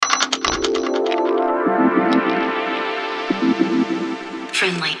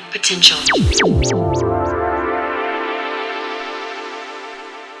friendly potential.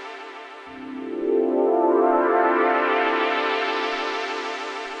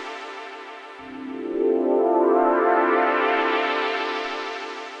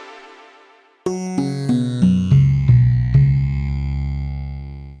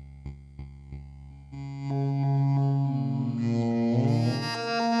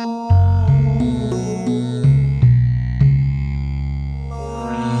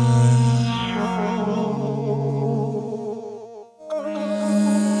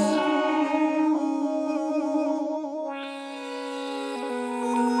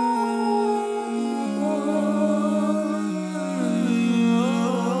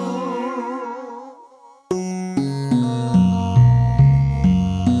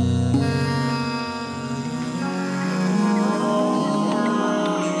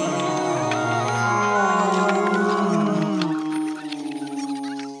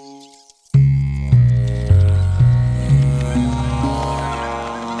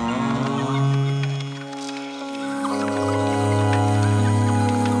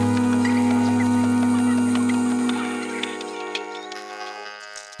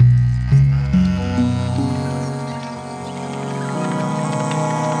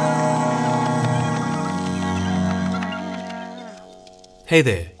 Hey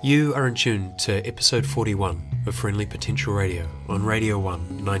there, you are in tune to episode 41 of Friendly Potential Radio on Radio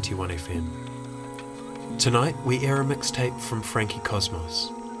 1 91 FM. Tonight we air a mixtape from Frankie Cosmos,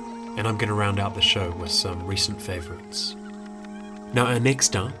 and I'm going to round out the show with some recent favourites. Now our next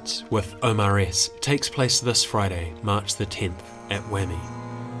dance with Omar S takes place this Friday, March the 10th at Whammy.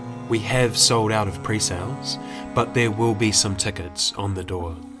 We have sold out of pre-sales, but there will be some tickets on the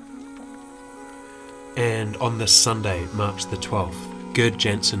door. And on this Sunday, March the 12th, Gerd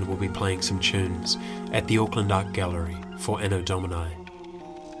Jansen will be playing some tunes at the Auckland Art Gallery for Anno Domini.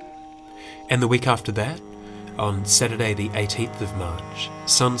 And the week after that, on Saturday the 18th of March,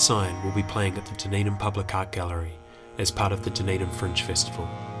 Sunshine will be playing at the Dunedin Public Art Gallery as part of the Dunedin Fringe Festival.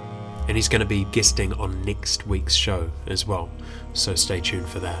 And he's going to be guesting on next week's show as well, so stay tuned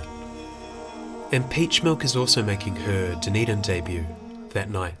for that. And Peach Milk is also making her Dunedin debut that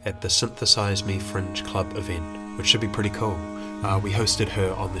night at the Synthesize Me Fringe Club event, which should be pretty cool. We hosted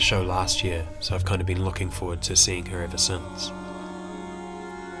her on the show last year, so I've kind of been looking forward to seeing her ever since.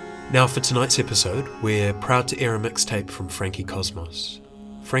 Now for tonight's episode, we're proud to air a mixtape from Frankie Cosmos.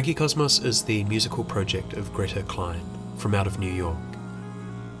 Frankie Cosmos is the musical project of Greta Klein, from out of New York.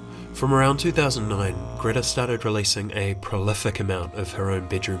 From around 2009, Greta started releasing a prolific amount of her own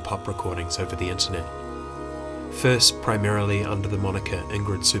bedroom pop recordings over the internet. First primarily under the moniker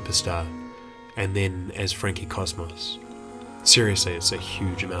Ingrid Superstar, and then as Frankie Cosmos. Seriously, it's a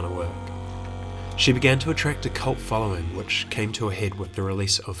huge amount of work. She began to attract a cult following, which came to a head with the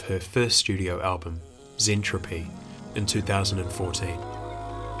release of her first studio album, Zentropy, in 2014.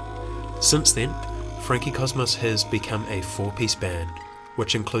 Since then, Frankie Cosmos has become a four-piece band,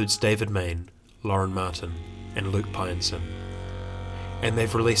 which includes David Main, Lauren Martin, and Luke Pyenson. And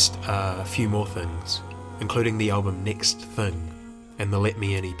they've released a few more things, including the album Next Thing, and the Let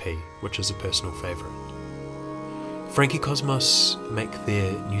Me In EP, which is a personal favourite. Frankie Cosmos make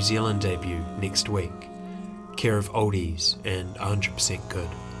their New Zealand debut next week, care of Oldies and 100% Good,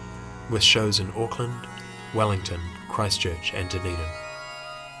 with shows in Auckland, Wellington, Christchurch and Dunedin.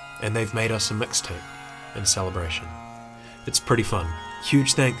 And they've made us a mixtape in celebration. It's pretty fun.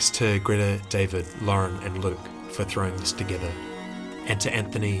 Huge thanks to Greta, David, Lauren and Luke for throwing this together, and to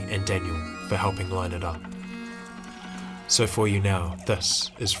Anthony and Daniel for helping line it up. So for you now,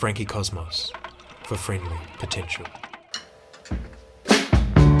 this is Frankie Cosmos for Friendly Potential.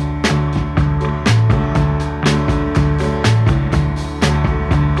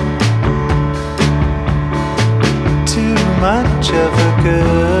 Too much of a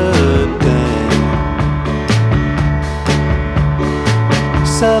good thing.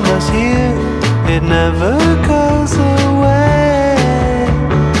 Summer's here, it never goes away.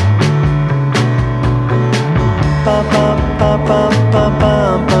 Ba ba ba ba ba ba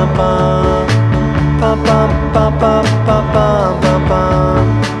ba ba. Ba ba ba ba ba ba ba ba.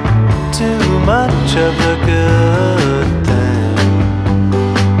 Too much of a good thing.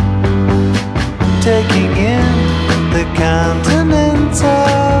 Taking in the countenance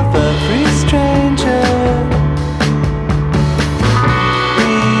of every stranger. We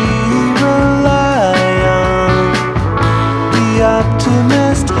rely on the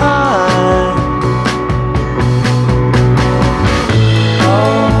optimist high.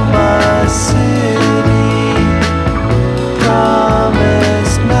 Oh my city,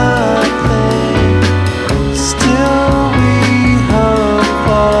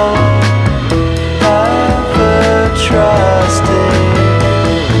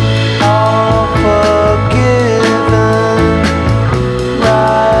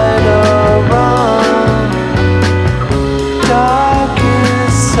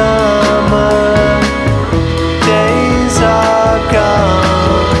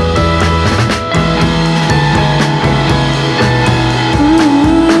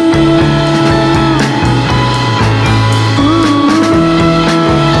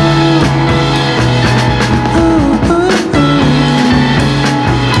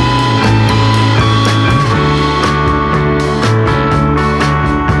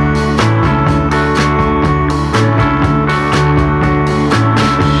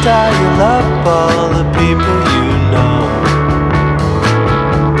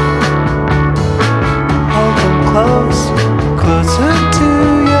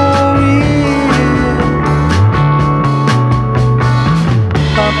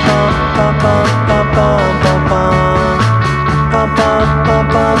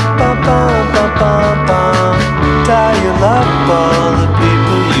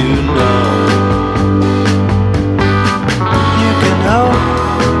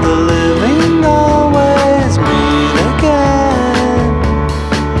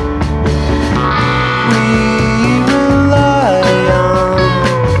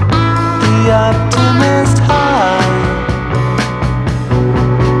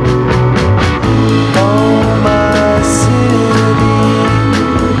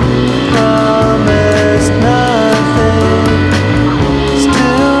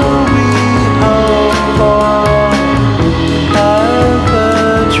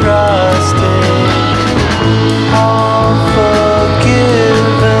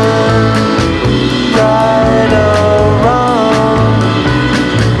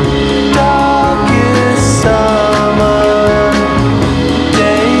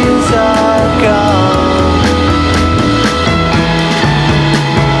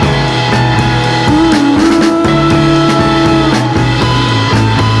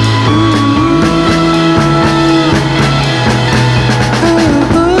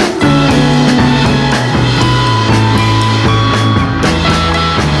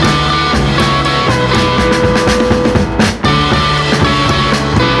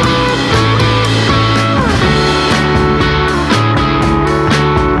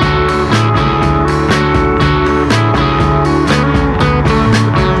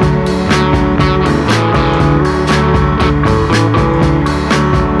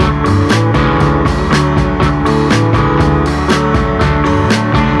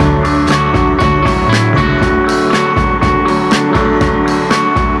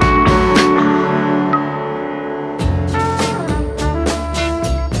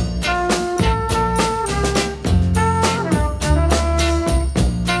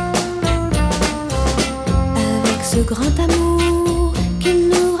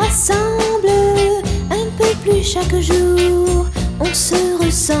 chaque jour, on se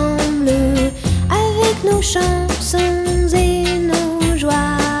ressemble avec nos chansons et nos joies.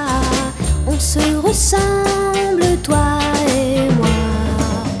 On se ressemble, toi et moi,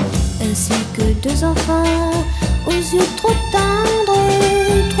 ainsi que deux enfants aux yeux trop tendres,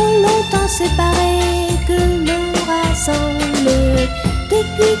 trop longtemps séparés, que l'on rassemble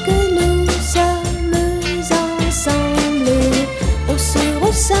depuis que nous sommes ensemble. On se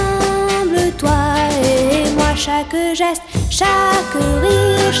ressemble, toi et moi, chaque geste, chaque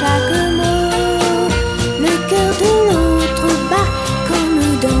rire, chaque mot. Le cœur de l'autre bat comme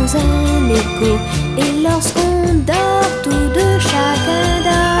dans un écho, et lorsqu'on dort, tous deux, chacun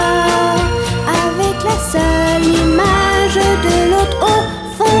dort avec la seule image de l'autre au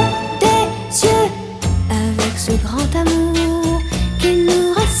fond des cieux. Avec ce grand amour qui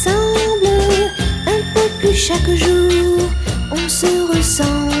nous rassemble un peu plus chaque jour, on se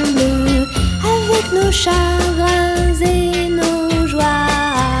ressemble avec nos chagrins et nos joies.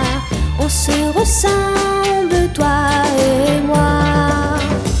 On se ressemble, toi et moi.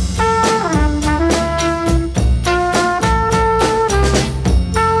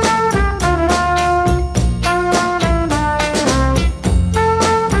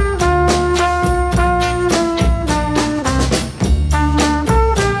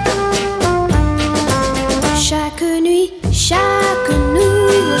 Chaque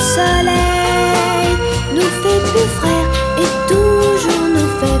nouveau soleil nous fait plus frères et toujours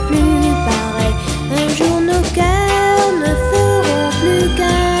nous fait plus pareil. Un jour nos cœurs ne feront plus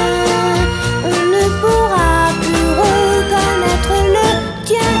qu'un. On ne pourra plus reconnaître le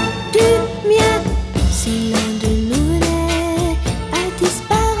tien du mien. Si l'un de nous venait à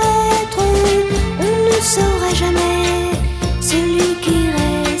disparaître, on ne saura jamais celui qui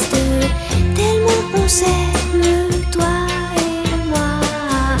reste, tellement on s'aime, toi.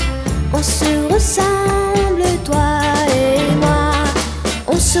 On se ressemble, toi et moi.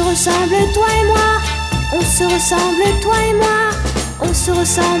 On se ressemble, toi et moi. On se ressemble, toi et moi. On se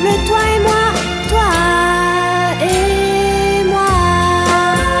ressemble, toi et moi. Toi et moi.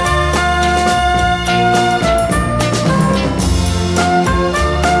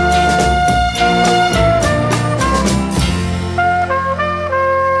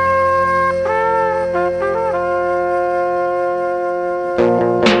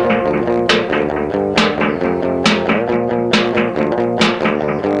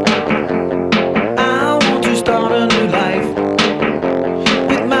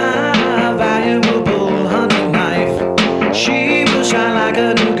 With my valuable hunting knife.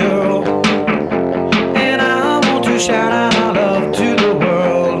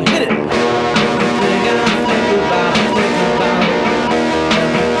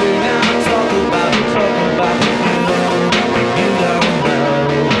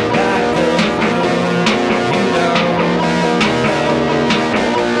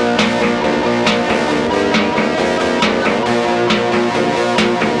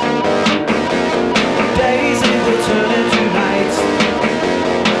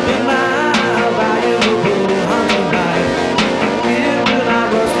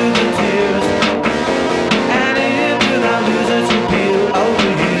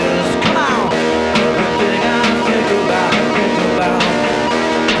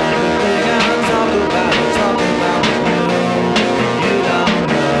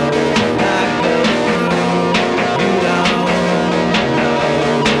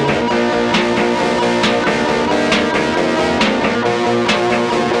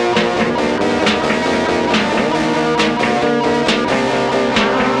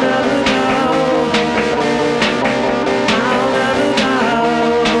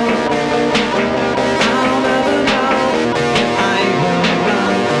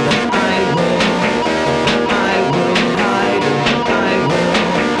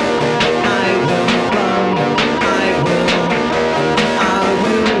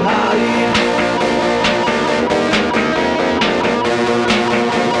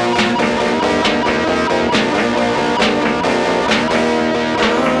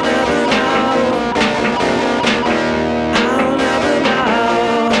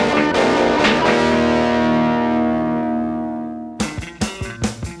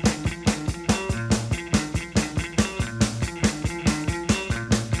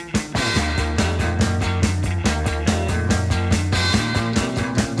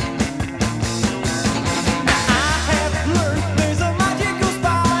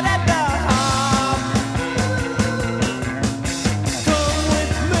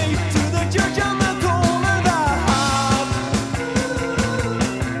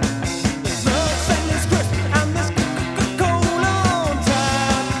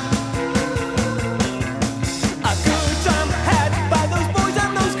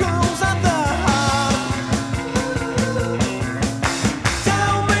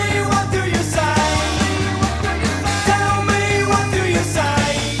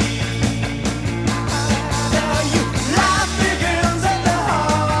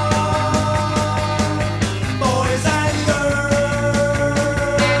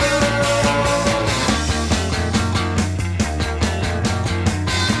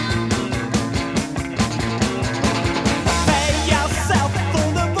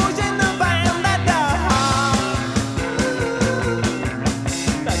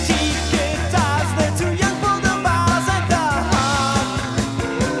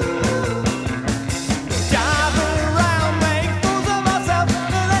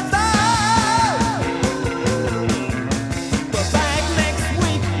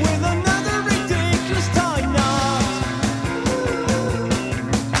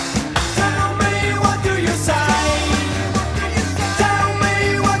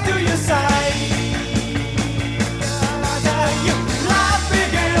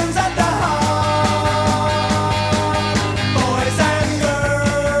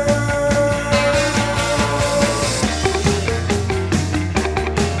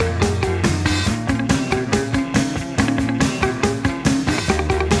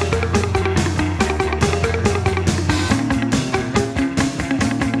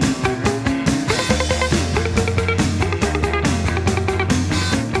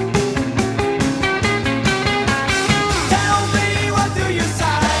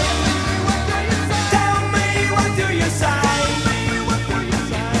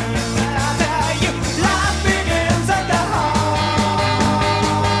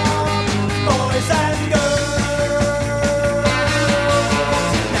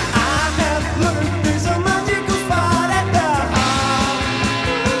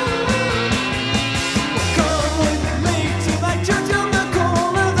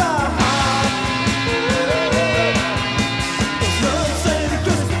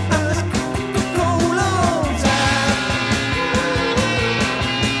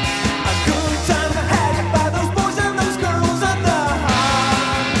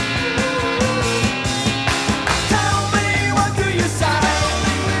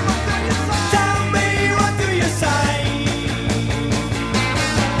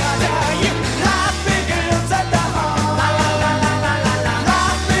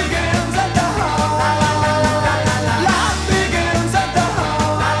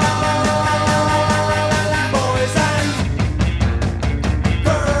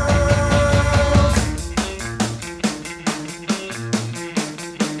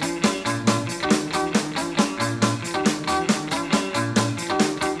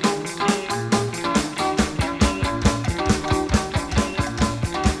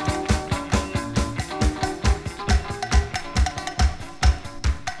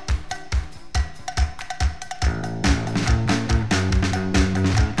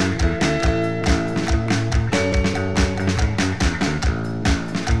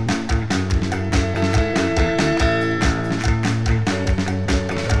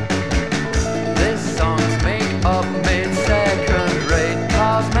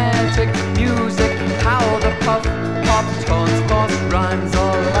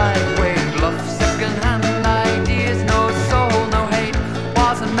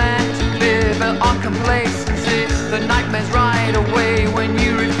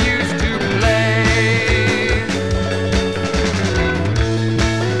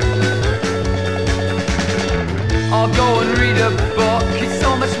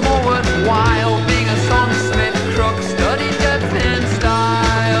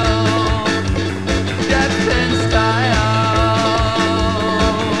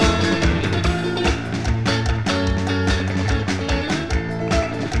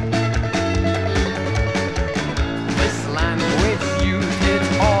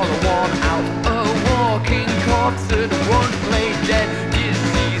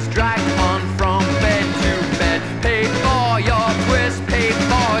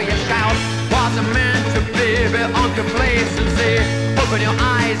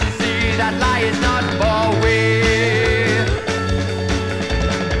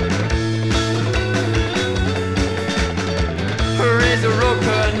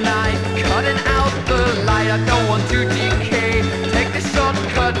 want to decay. Take the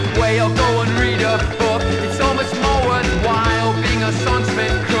shortcut way or go and read a book. It's so much more worthwhile being a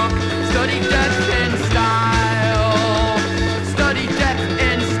songbird cook. Study depth in style. Study depth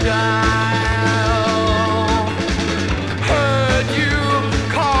in style. Heard you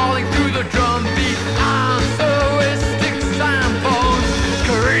calling through the drum beat. Answeristic samples.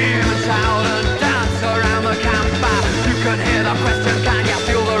 Screams out and dance around the campfire. You can hear the question, can you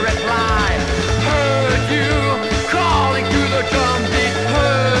feel the reply? Heard you calling through the drum beat.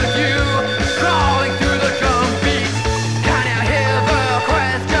 Heard you calling through the drum beat. Can you hear the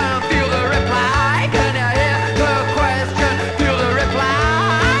question, feel the reply? Can you hear the question, feel the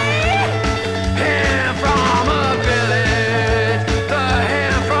reply? Here from a village, the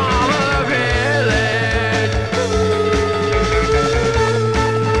here from a village.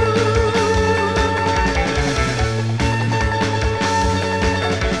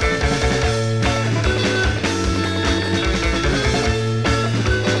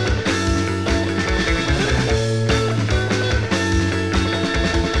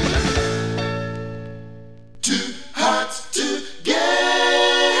 Two hearts together.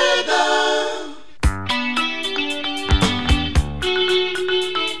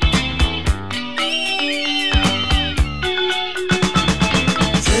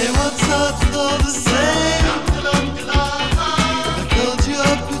 Say what's up, it's all the same. I called you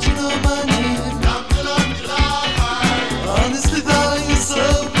up, but you know my name. Honestly, darling, you're so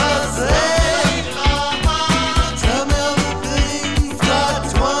blasé. Tell me all the things that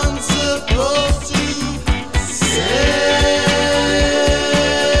one's supposed to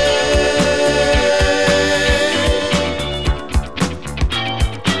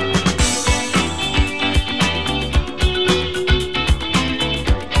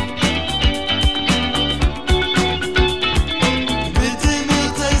midday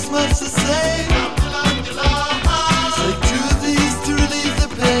meal tastes much the same. Take two of these to relieve the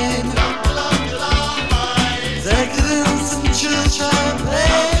pain. Decadence and chill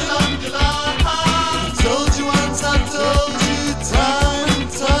champagne. I told you once, I told you time and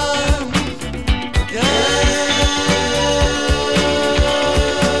time again.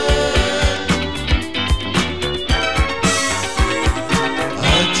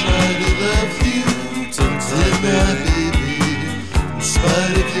 I try to love you, don't take my baby. In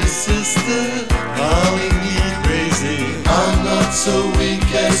spite of your sister calling me crazy, I'm not so weak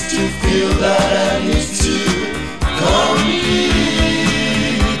as to feel that I need to compete.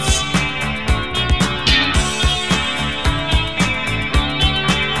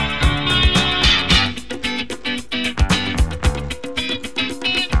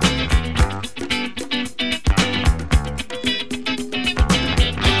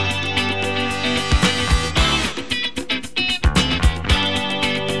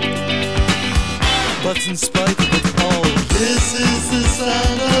 But in spite of it all, this is the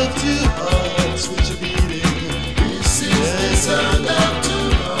sound of two hearts which are beating. This is the sound of two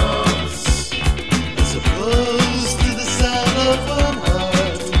hearts, as opposed to the sound of one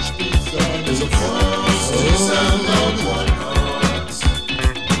heart which beats on as opposed to the sound of one heart.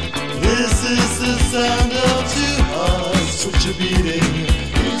 This is the sound of two hearts which are beating.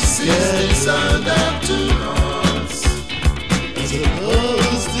 This is the sound of two hearts, as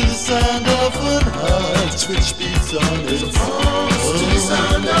opposed to the sound of one heart which beats on its opposed to the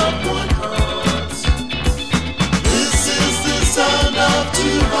sound of one heart. This is the sound of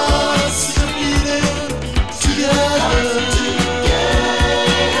two hearts beating together.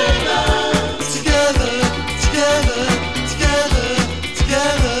 Together, together, together, together,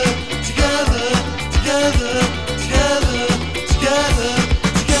 together, together, together, together,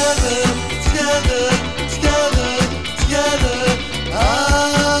 together, together, together, together.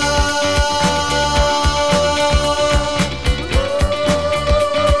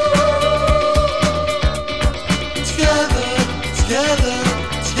 Together, together,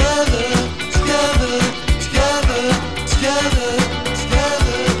 together.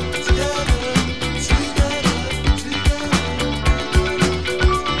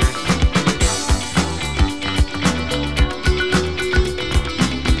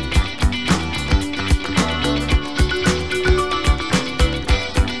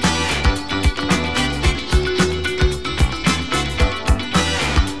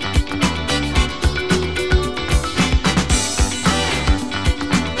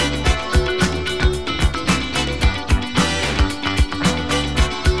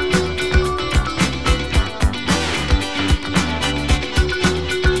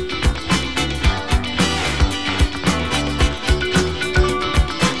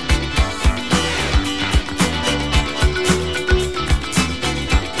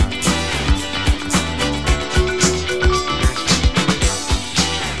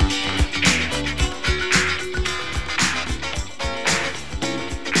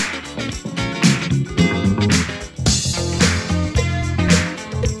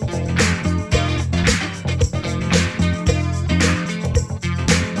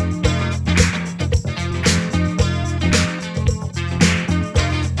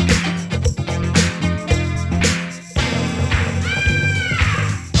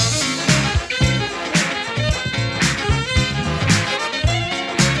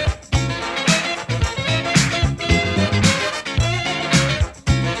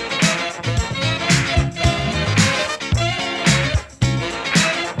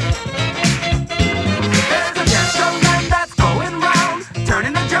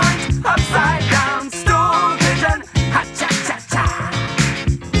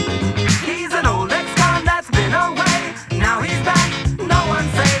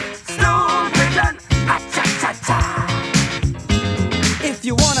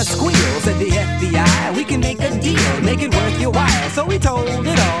 So he told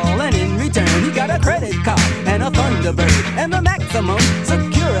it all, and in return he got a credit card and a Thunderbird and the maximum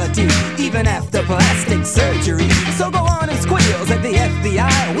security, even after plastic surgery. So go on and squeals at the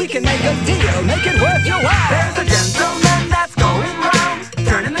FBI. We can make a deal, make it worth your while. There's a gentleman that's going round,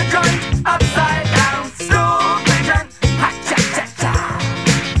 turning the joint upside down. Stool pigeon, ha cha cha cha.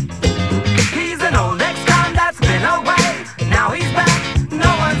 He's an old ex-con that's been away. Now he's back, no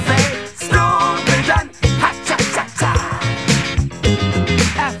one say stool pigeon, ha cha cha cha.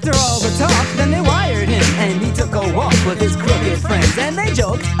 After all the talk, then they wired him, and he took a walk with his crooked friends, and they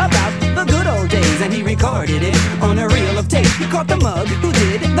joked about the good old days, and he recorded it on a reel of tape. He caught the mug who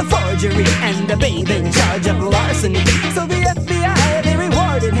did the forgery and the babe in charge of larceny. So the FBI, they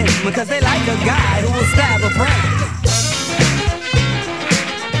rewarded him because they like a guy who will stab a friend.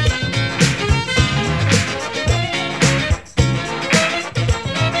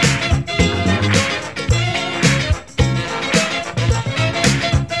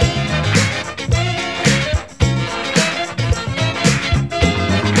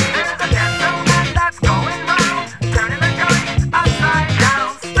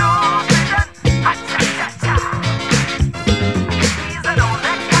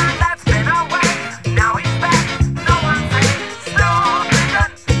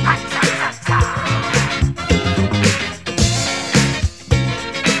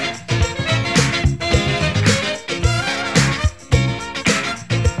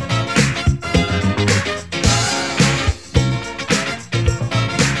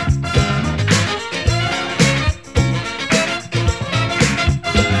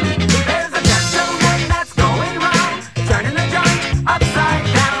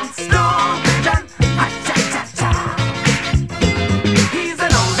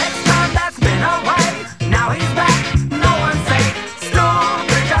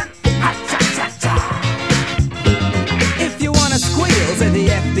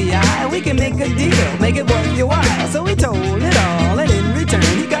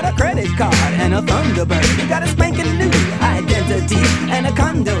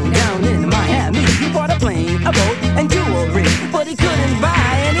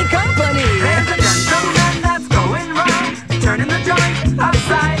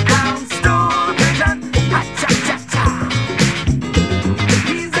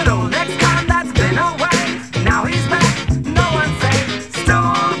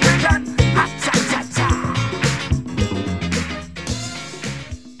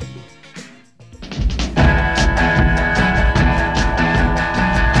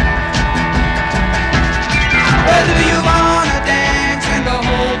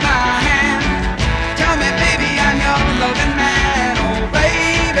 Hold my hand. Tell me, baby, I'm your loving man. Oh,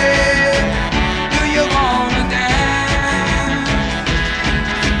 baby.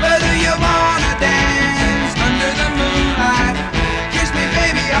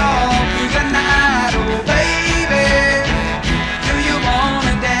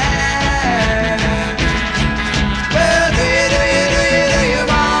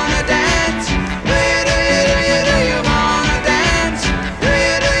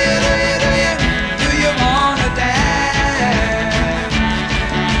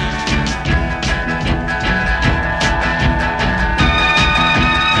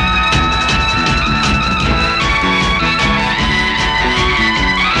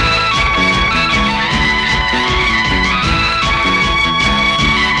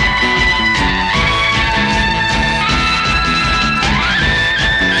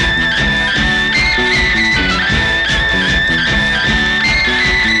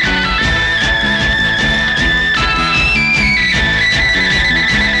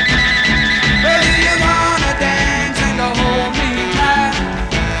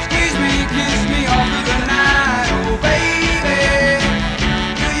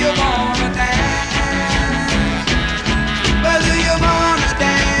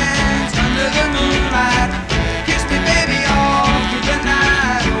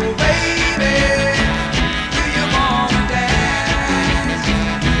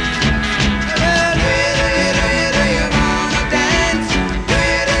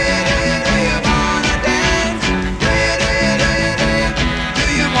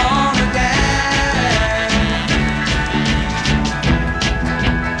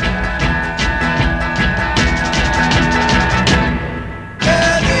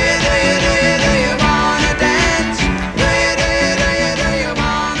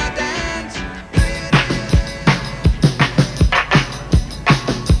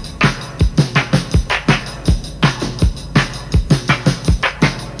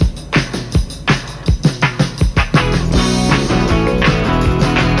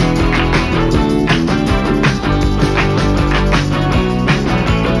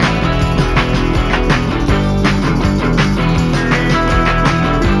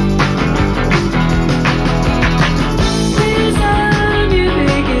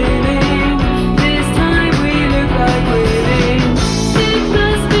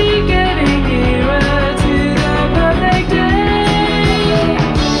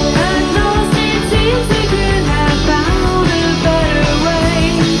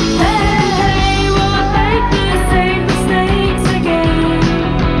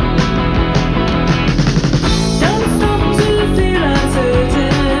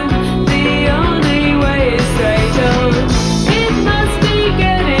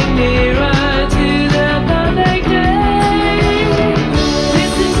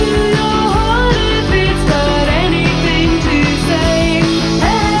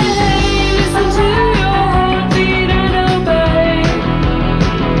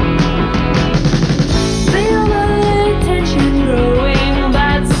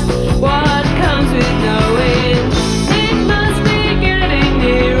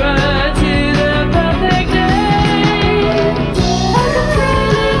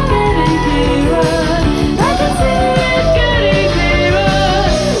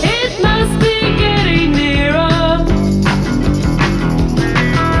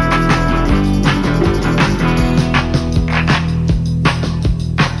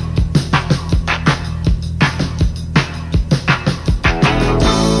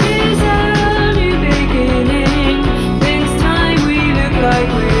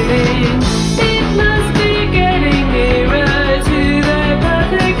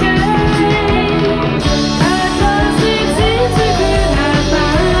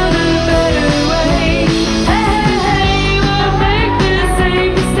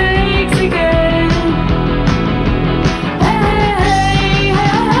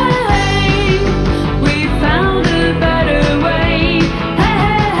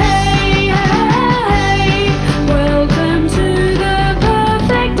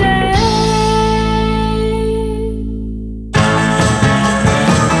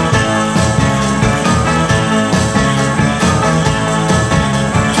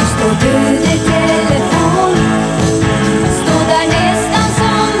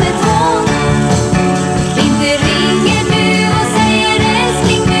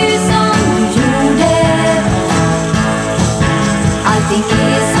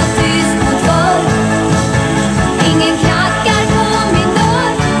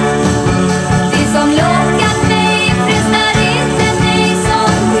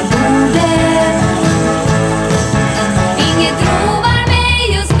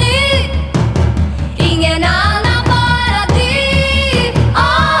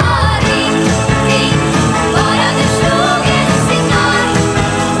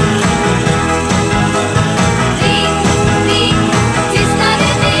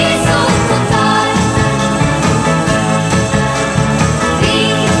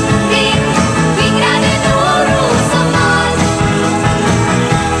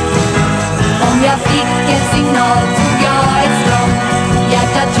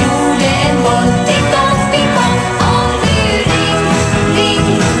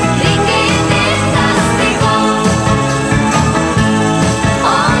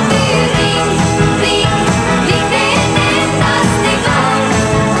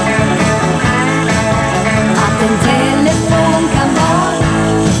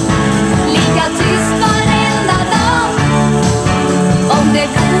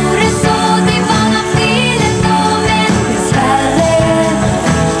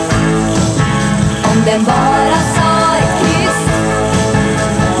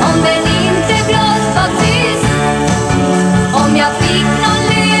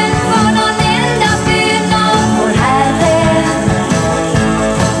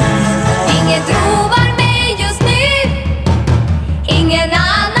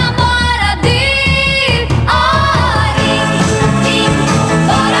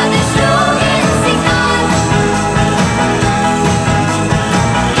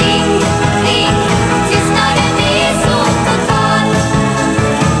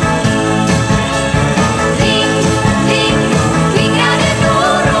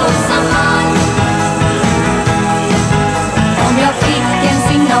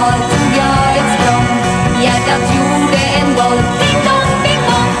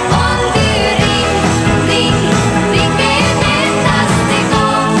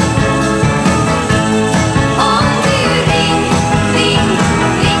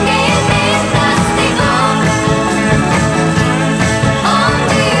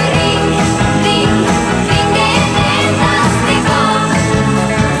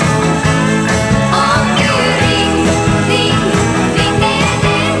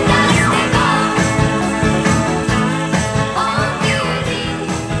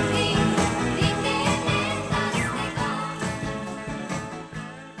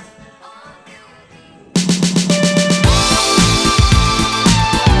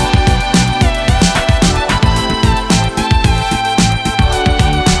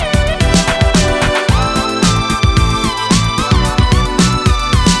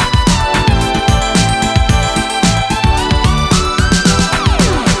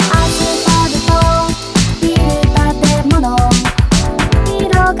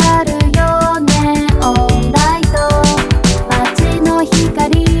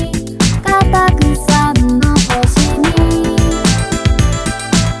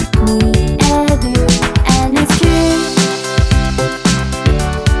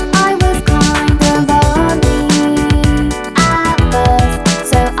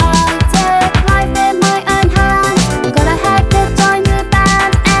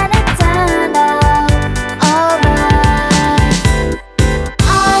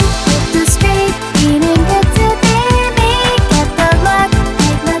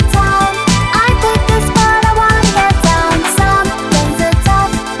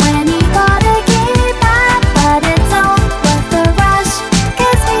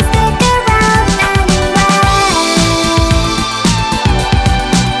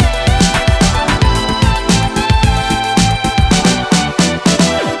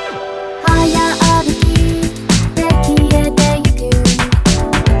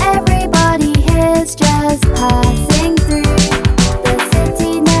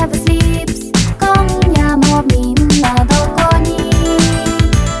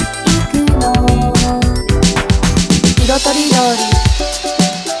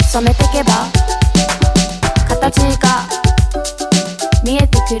 深めてけば形が見え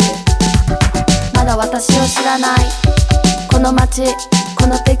てくる。まだ私を知らないこの街、こ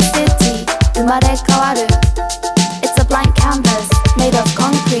のビッグシティ、生まれ変わる。 It's a blank canvas made of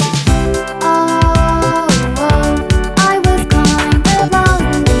concrete. Oh, I was kind of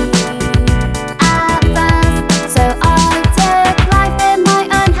lonely at first, so I took life in my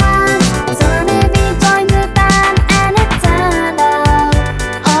own hands. So maybe joined the band and it turned out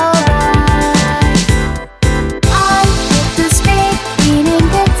alright. I hit the street, feeling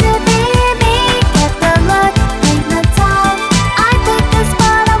good to be me. Get the look, take the time. I picked the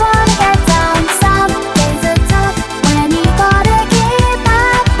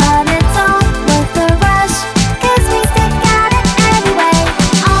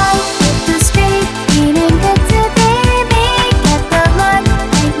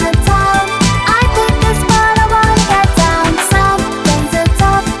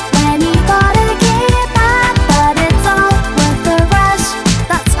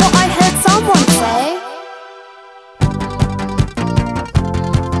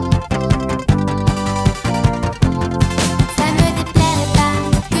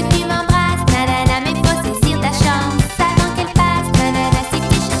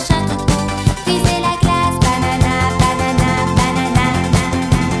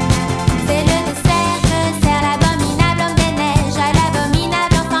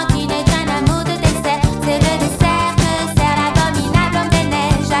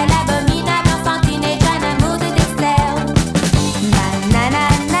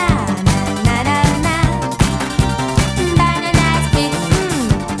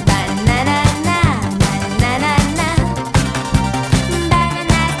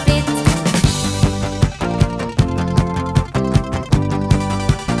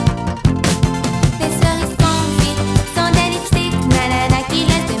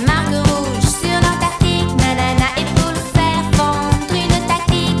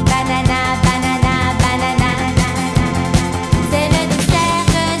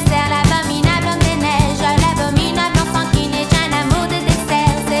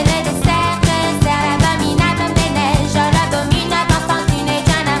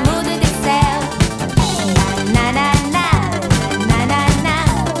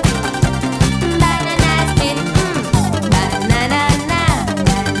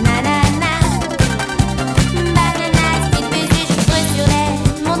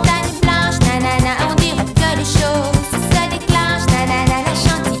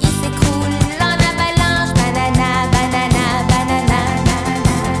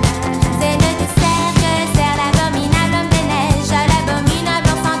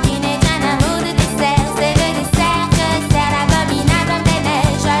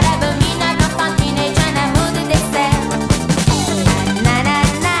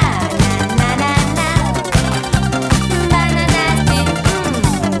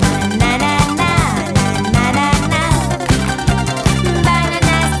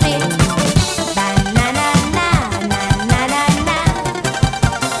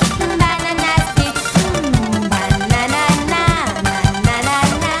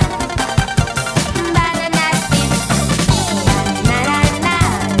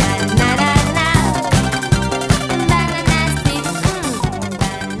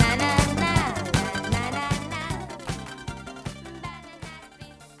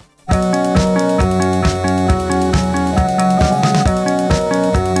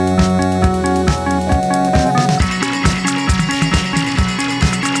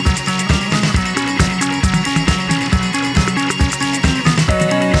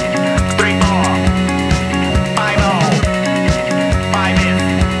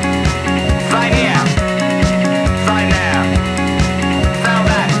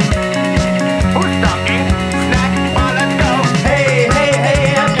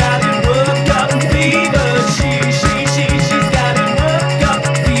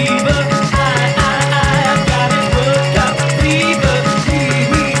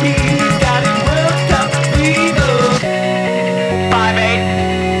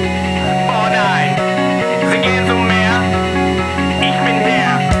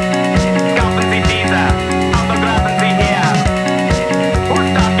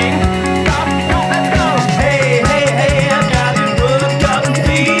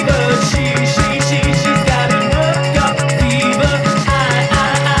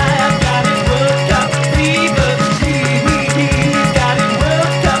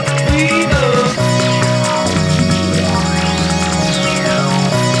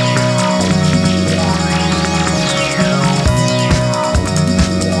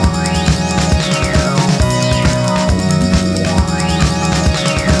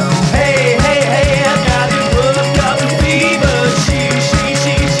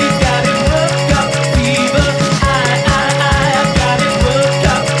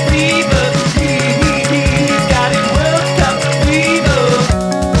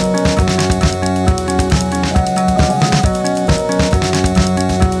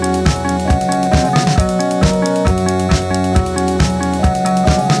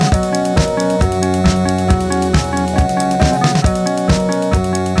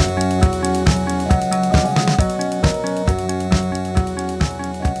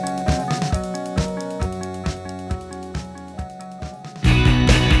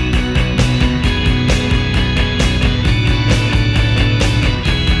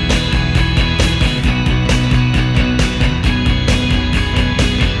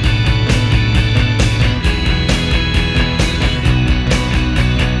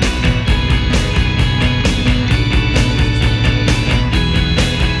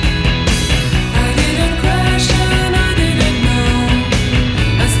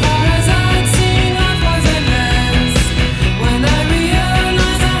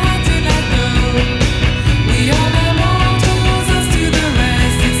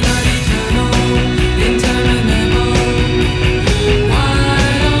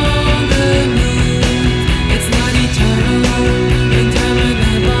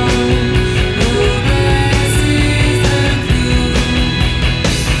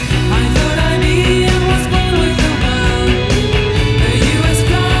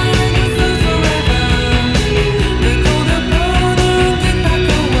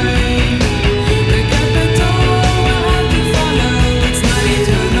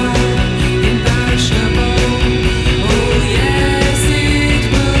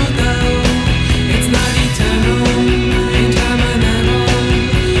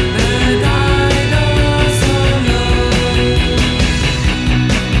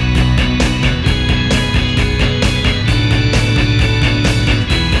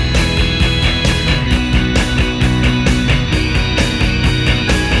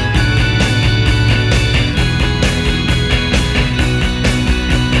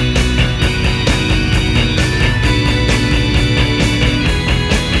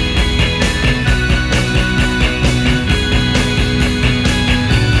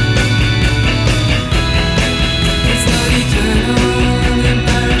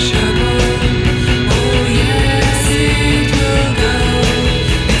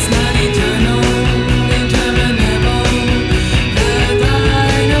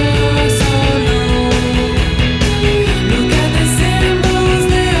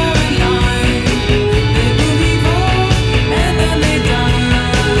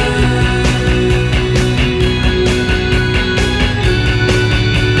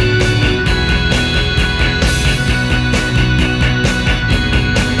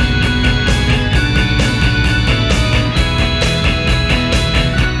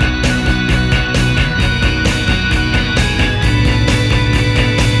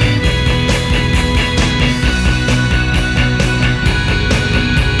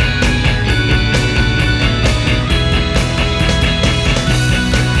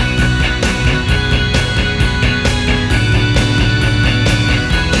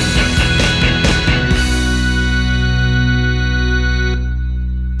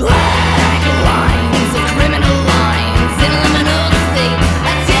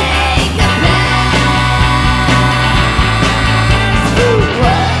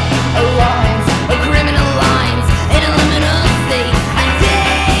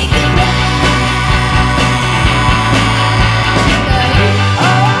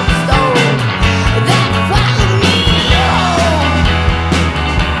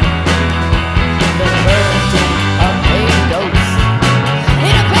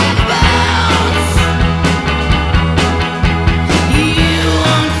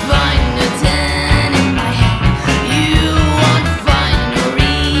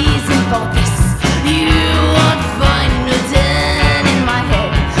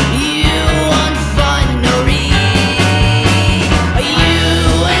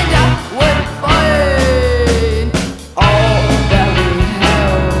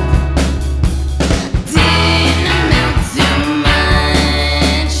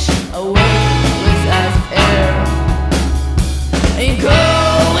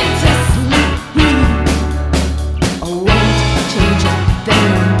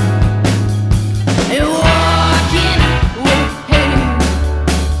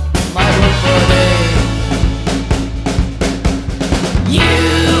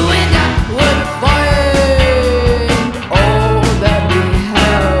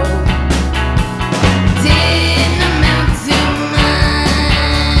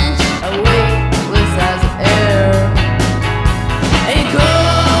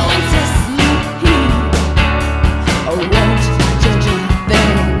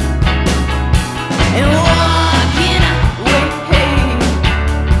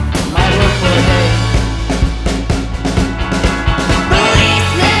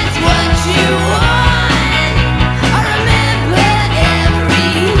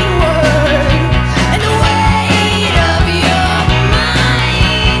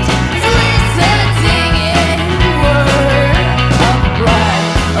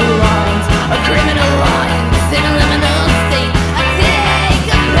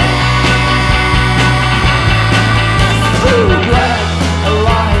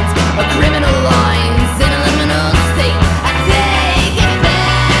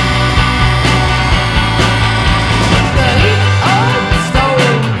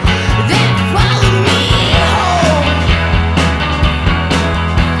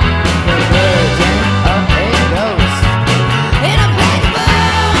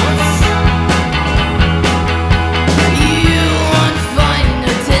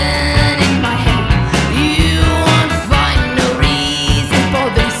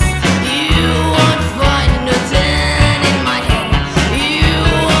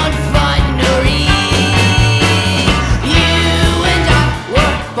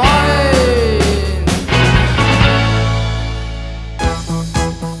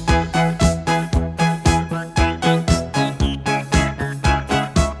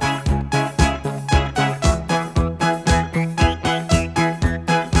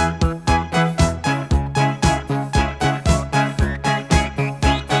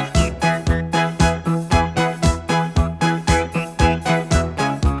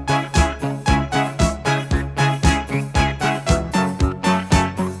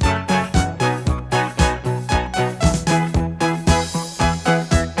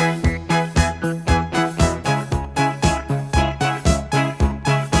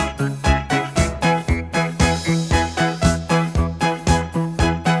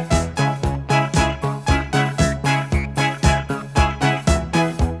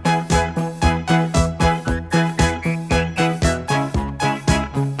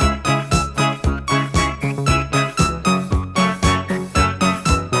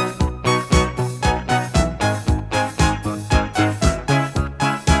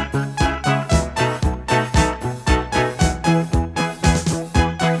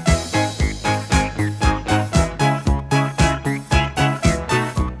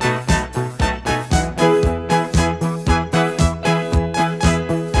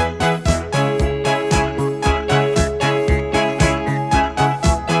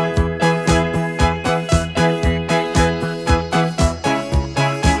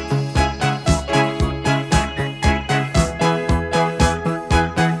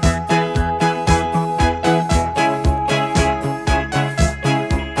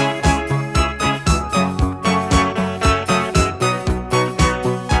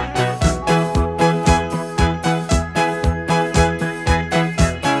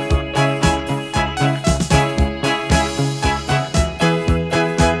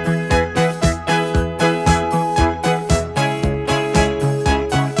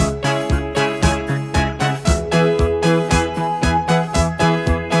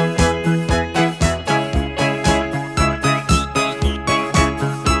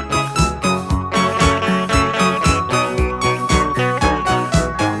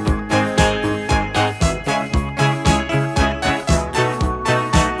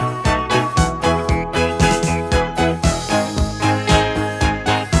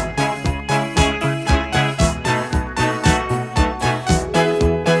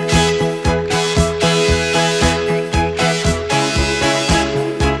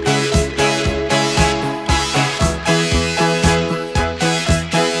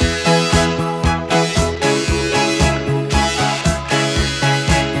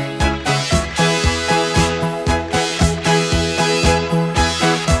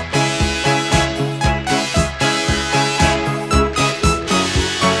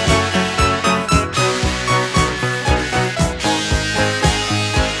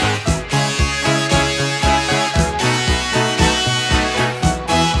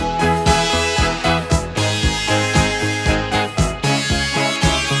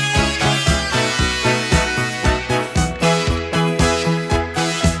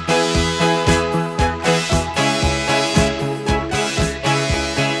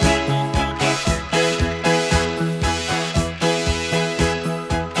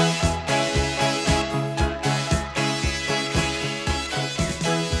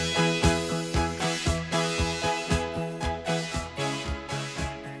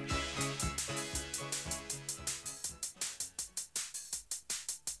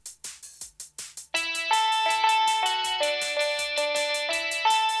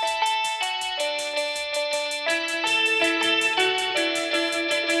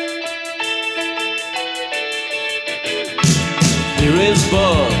reads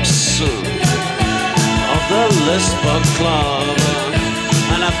books of the Lisbon Club,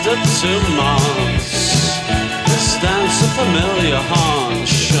 and after 2 months he stands a familiar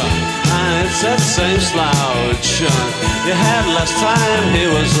haunch, and it said same slouch. You had last time he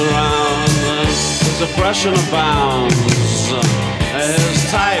was around, depression abounds, his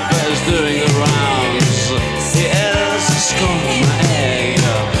type is doing the rounds. He is a scum egg,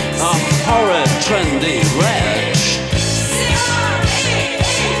 a horrid trendy wretch.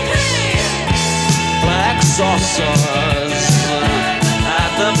 Black saucers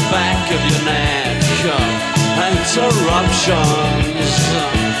at the back of your neck, interruptions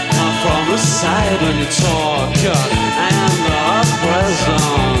from the side when you talk, and the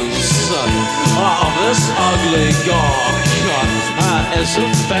presence of this ugly gawk is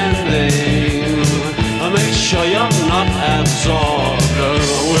offending. Make sure you're not absorbed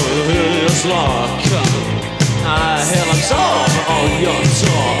with his luck. He'll absorb all your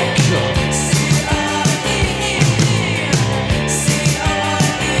talk.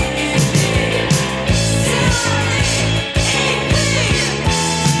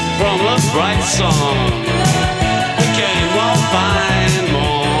 From the bright song, the game will find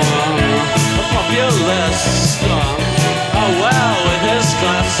more populist. Oh well, with his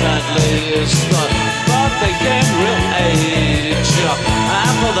class at least, but they gain real age,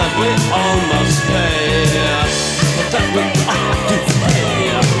 and for that we all must pay, for that we all do pay.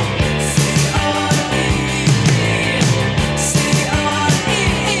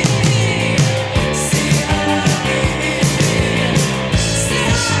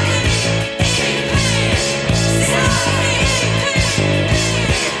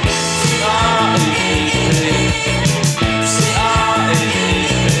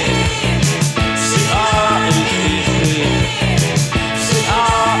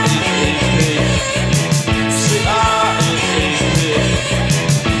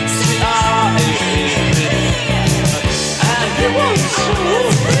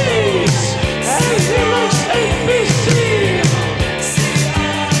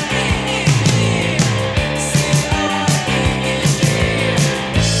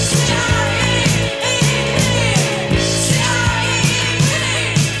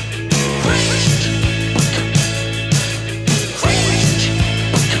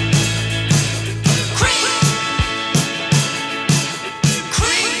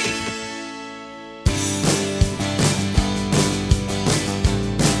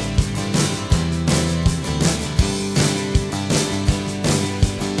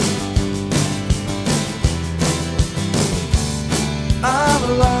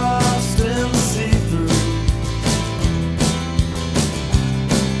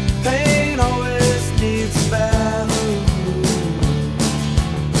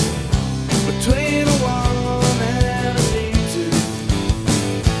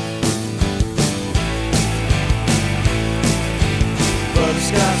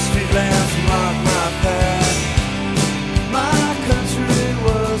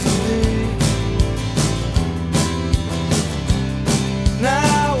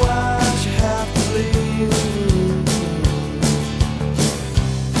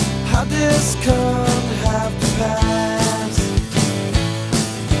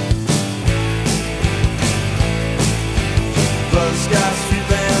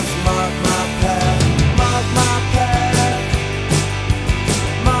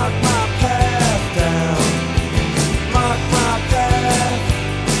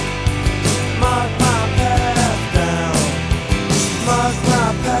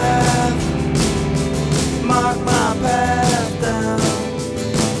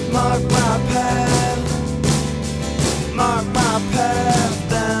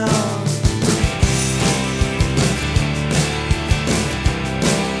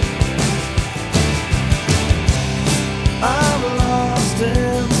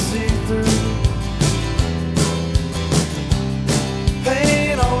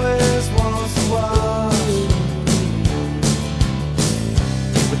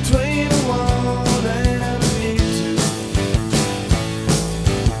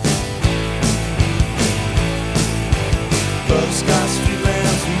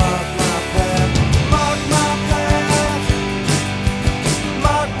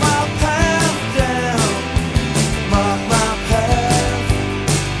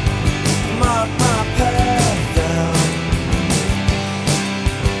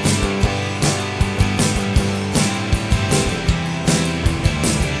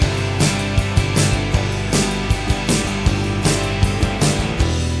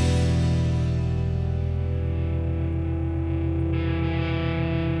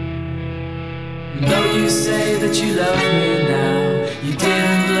 Though you say that you love me now,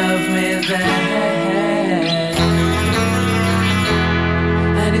 then.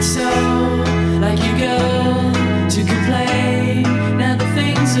 And it's so like you go to complain. Now the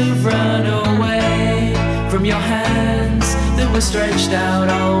things have run away from your hands that were stretched out,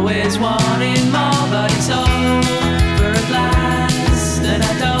 always wanting more. But it's over at last, and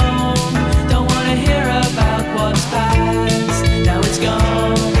I don't want to hear about what's past. Now it's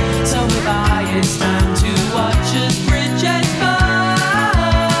gone, so if it's time to watch as bridges burn.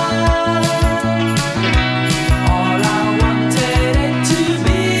 All I wanted it to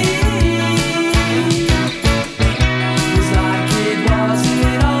be was like it was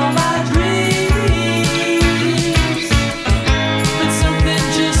in all my dreams. But something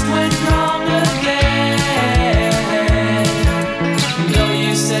just went wrong again. Though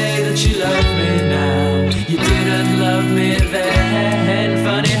you say that you love me now, you didn't love me then.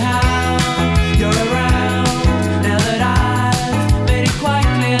 Funny how you're around now that I've made it quite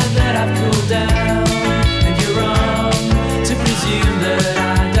clear that I've cooled down. And you're wrong to presume that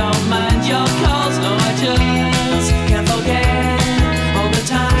I don't mind your calls. No, I just can't forget all the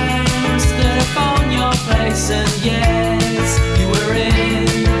times that I found your place. And yes, you were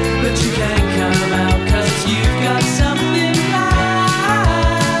in, but you can't come out 'cause you've got something planned.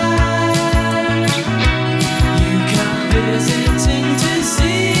 You come visiting to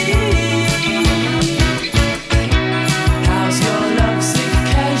see. How's your lovesick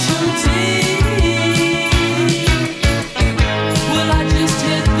casualty? Will I just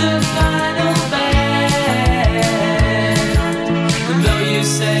hit the final bend? And though you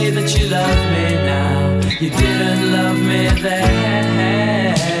say that you love me now, you didn't love me then.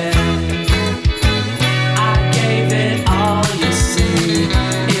 I gave it all, you see,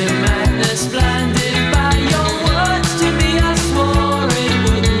 in madness, blinded by your words to me. I swore it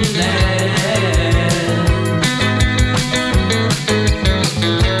wouldn't end.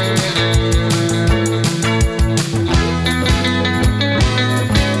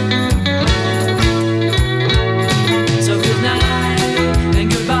 So good night and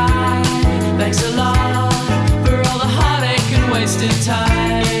goodbye. Thanks a lot for all the heartache and wasted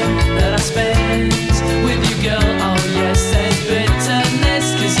time that I spent with you, girl. Oh yes, there's bitterness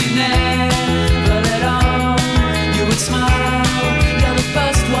 'cause you never let on. You would smile. You're the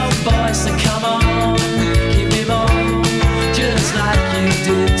first one, boy, so come on, give me more, just like you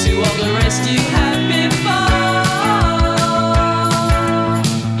did to all the rest you had before.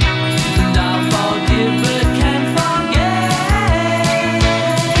 And I'll forgive but can't forget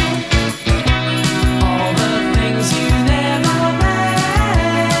all the things you never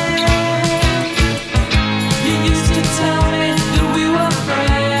meant. You used to tell me that we were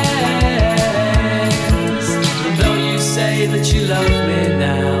friends. And though you say that you love me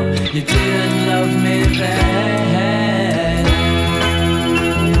now, you didn't love me then.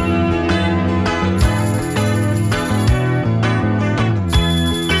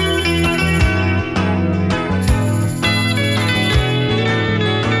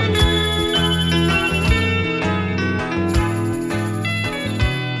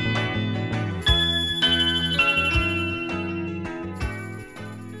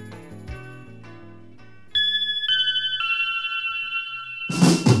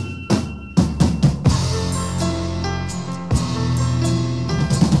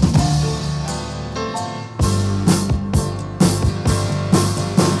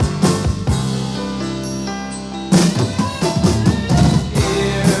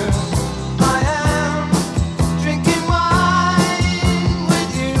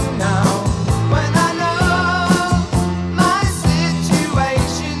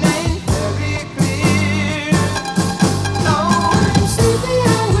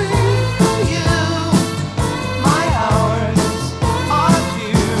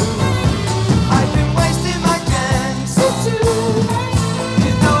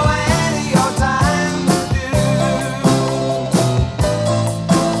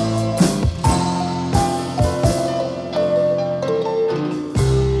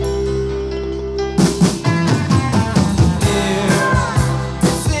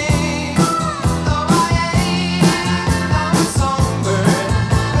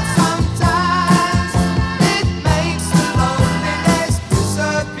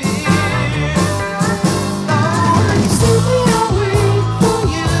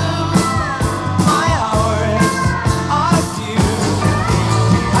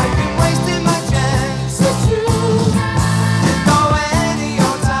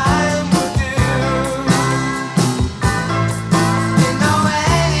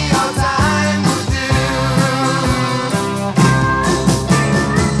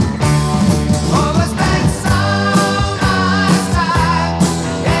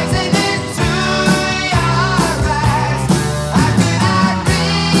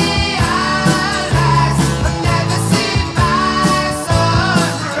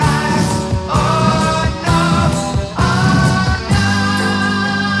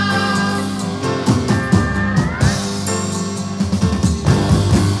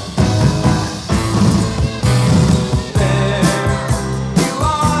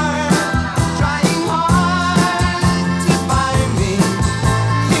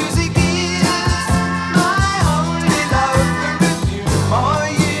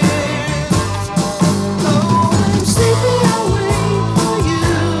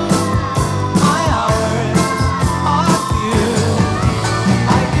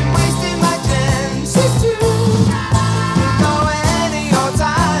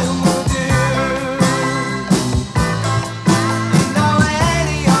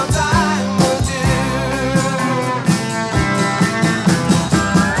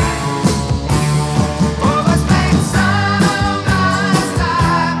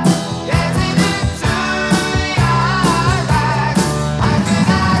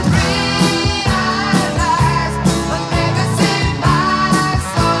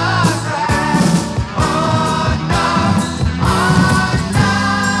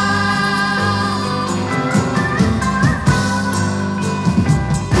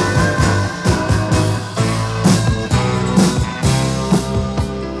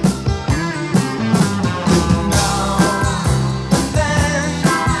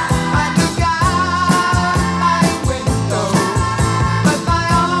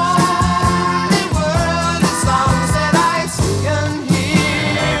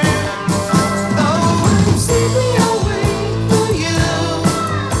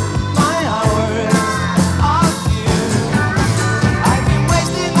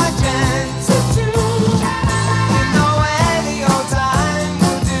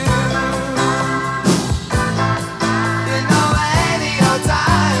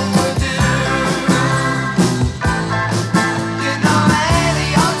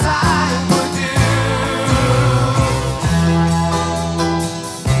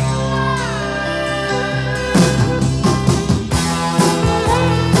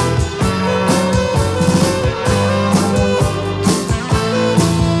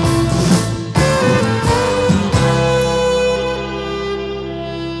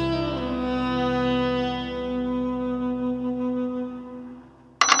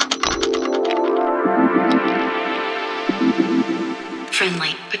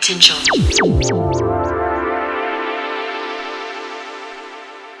 Potential.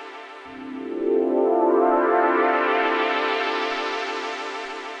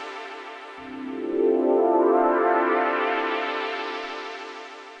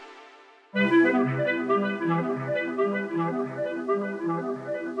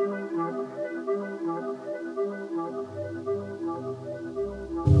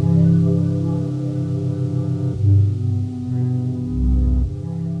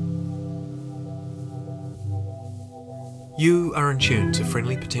 You are in tune to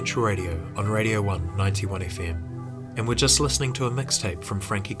Friendly Potential Radio on Radio 1 91 FM, and we're just listening to a mixtape from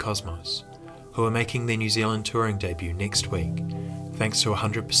Frankie Cosmos, who are making their New Zealand touring debut next week, thanks to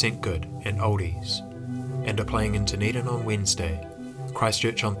 100% Good and Oldies, and are playing in Dunedin on Wednesday,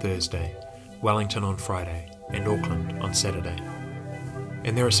 Christchurch on Thursday, Wellington on Friday, and Auckland on Saturday.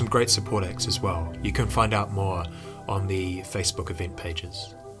 And there are some great support acts as well. You can find out more on the Facebook event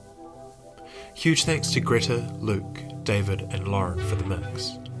pages. Huge thanks to Greta, Luke, David and Lauren for the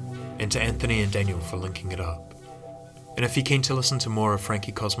mix, and to Anthony and Daniel for linking it up. And if you're keen to listen to more of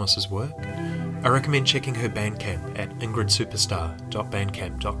Frankie Cosmos' work, I recommend checking her Bandcamp at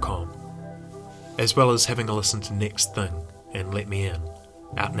ingridsuperstar.bandcamp.com, as well as having a listen to Next Thing and Let Me In,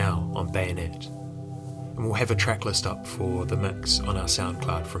 out now on Bayonet. And we'll have a track list up for the mix on our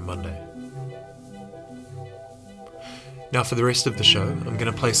SoundCloud from Monday. Now for the rest of the show, I'm going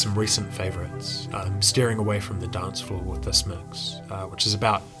to play some recent favourites. I'm steering away from the dance floor with this mix, which is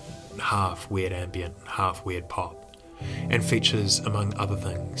about half weird ambient, half weird pop, and features, among other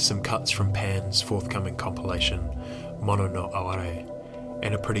things, some cuts from Pan's forthcoming compilation, Mono no Aware,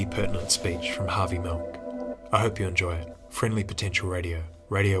 and a pretty pertinent speech from Harvey Milk. I hope you enjoy it. Friendly Potential Radio,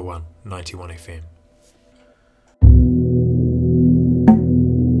 Radio 1, 91 FM.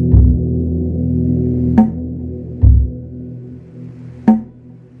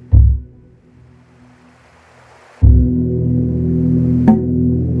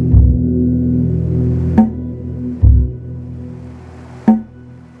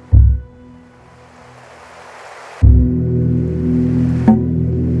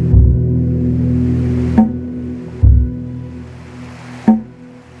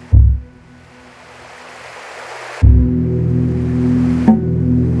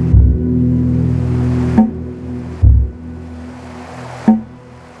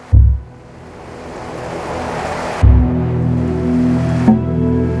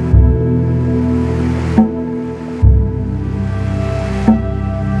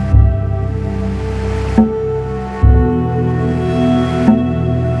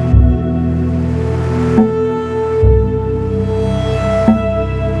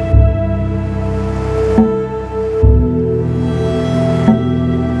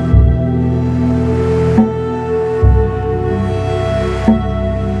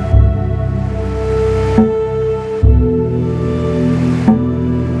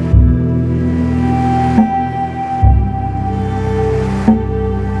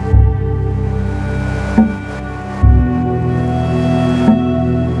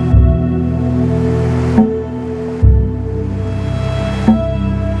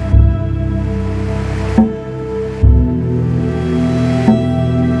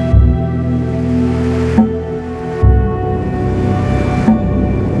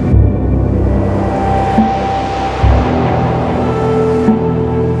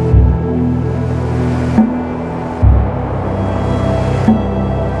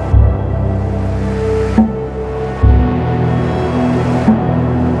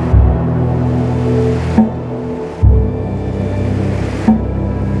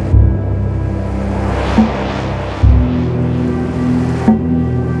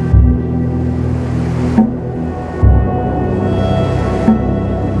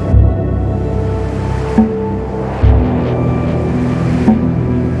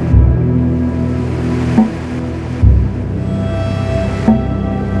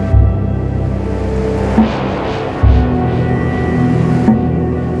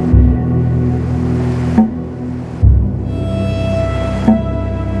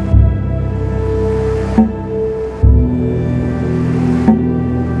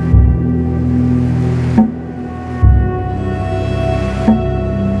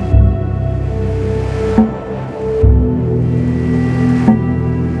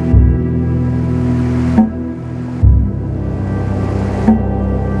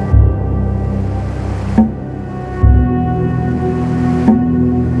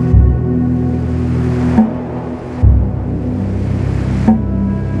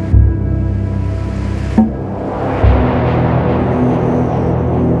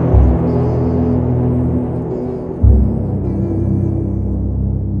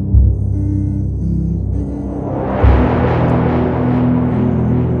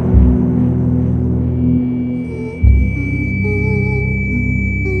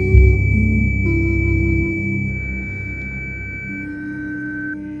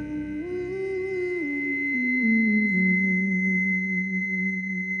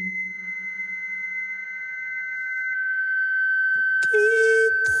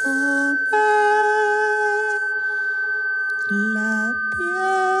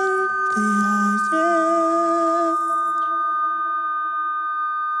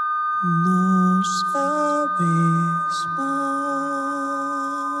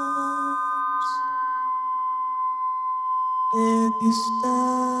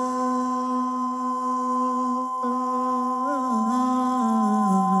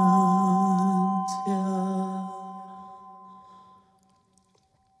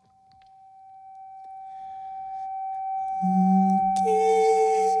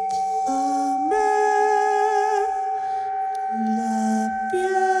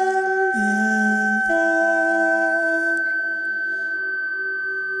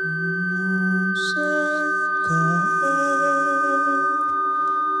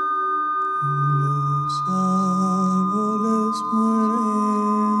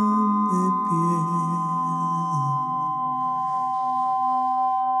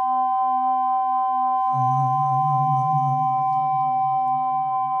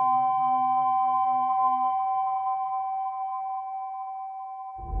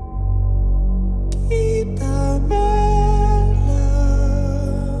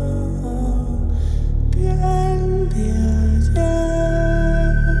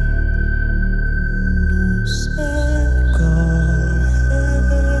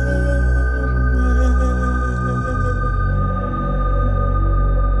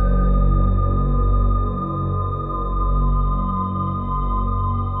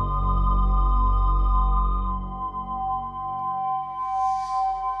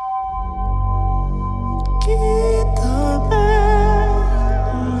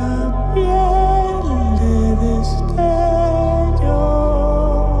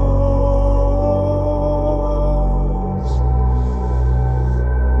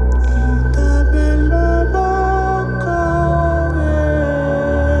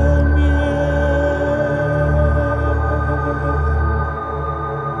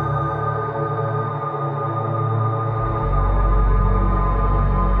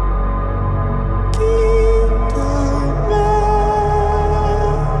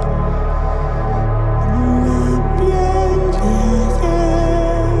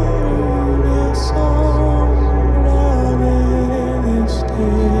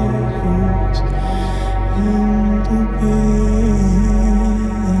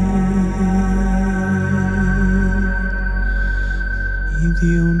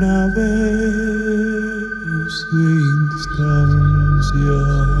 una vez de instancia,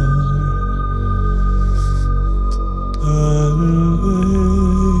 tal vez.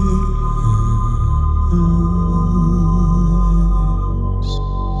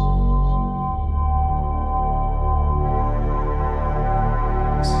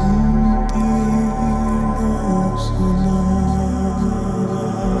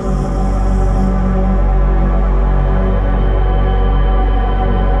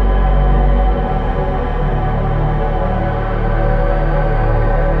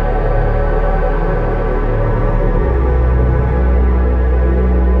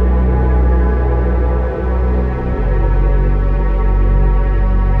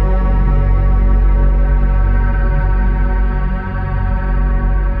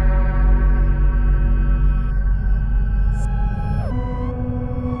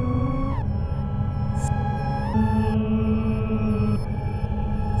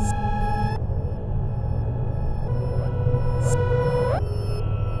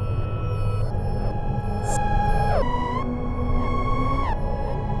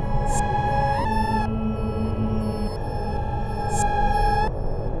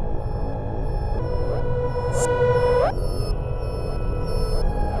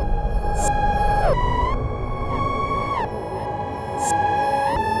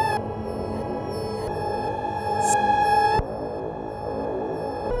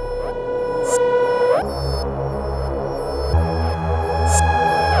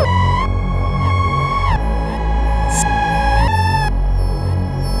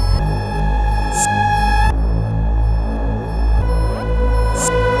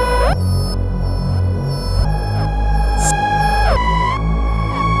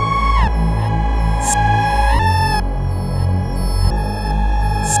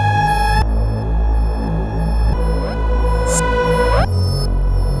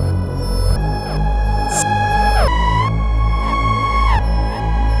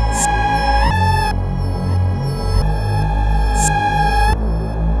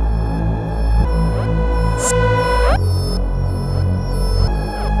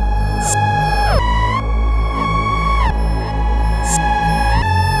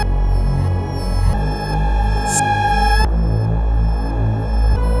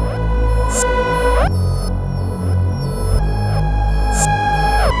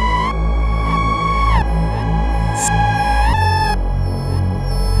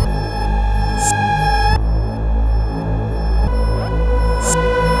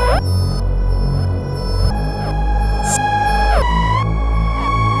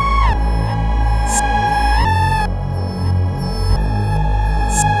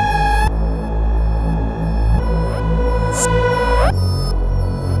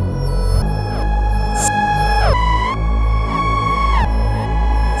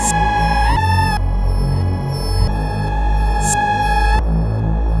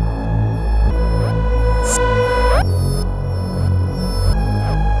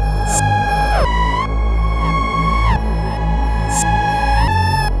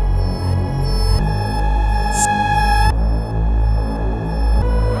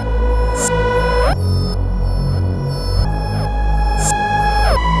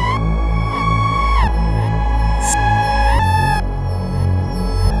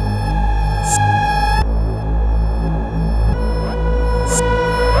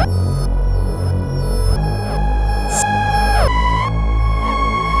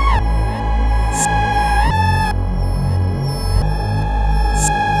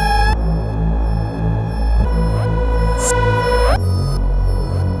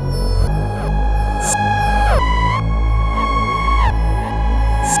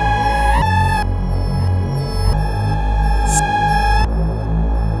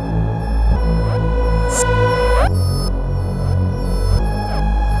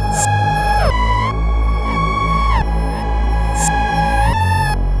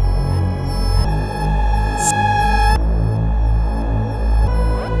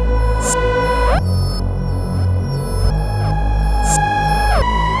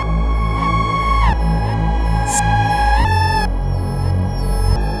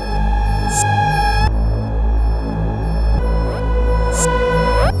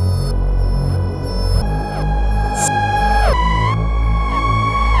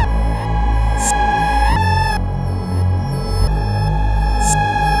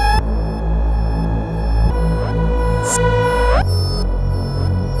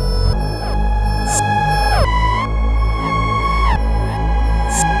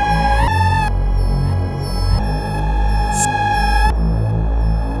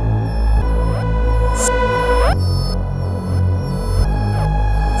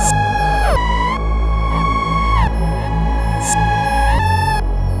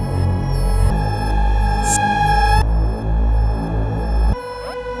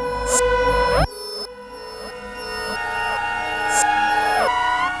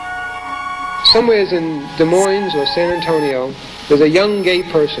 somewhere in Des Moines or San Antonio, there's a young gay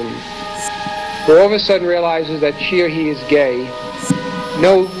person who all of a sudden realizes that she or he is gay,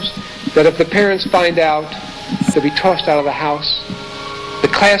 knows that if the parents find out, they'll be tossed out of the house. The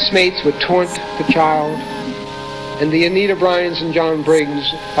classmates would taunt the child, and the Anita Bryans and John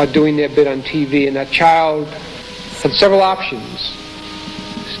Briggs are doing their bit on TV, and that child had several options.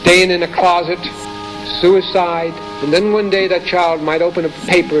 Staying in a closet, suicide, and then one day that child might open a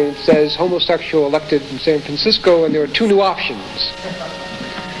paper and it says homosexual elected in San Francisco, and there are two new options.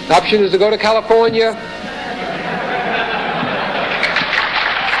 The option is to go to California,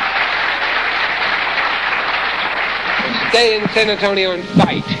 stay in San Antonio and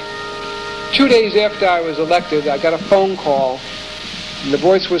fight. 2 days after I was elected, I got a phone call, and the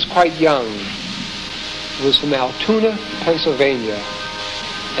voice was quite young. It was from Altoona, Pennsylvania,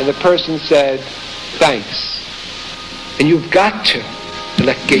 and the person said, "Thanks. And you've got to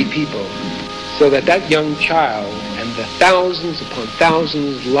elect gay people so that that young child and the thousands upon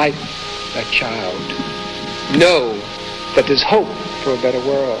thousands like that child know that there's hope for a better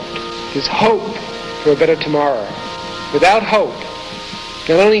world. There's hope for a better tomorrow. Without hope,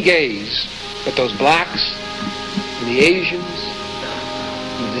 not only gays, but those blacks and the Asians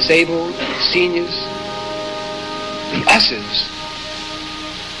and the disabled, the seniors, the us's,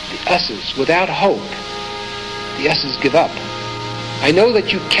 without hope, the us's give up. I know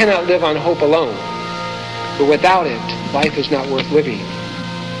that you cannot live on hope alone, but without it, life is not worth living.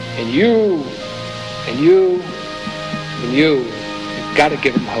 And you've got to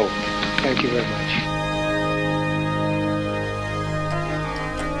give them hope. Thank you very much.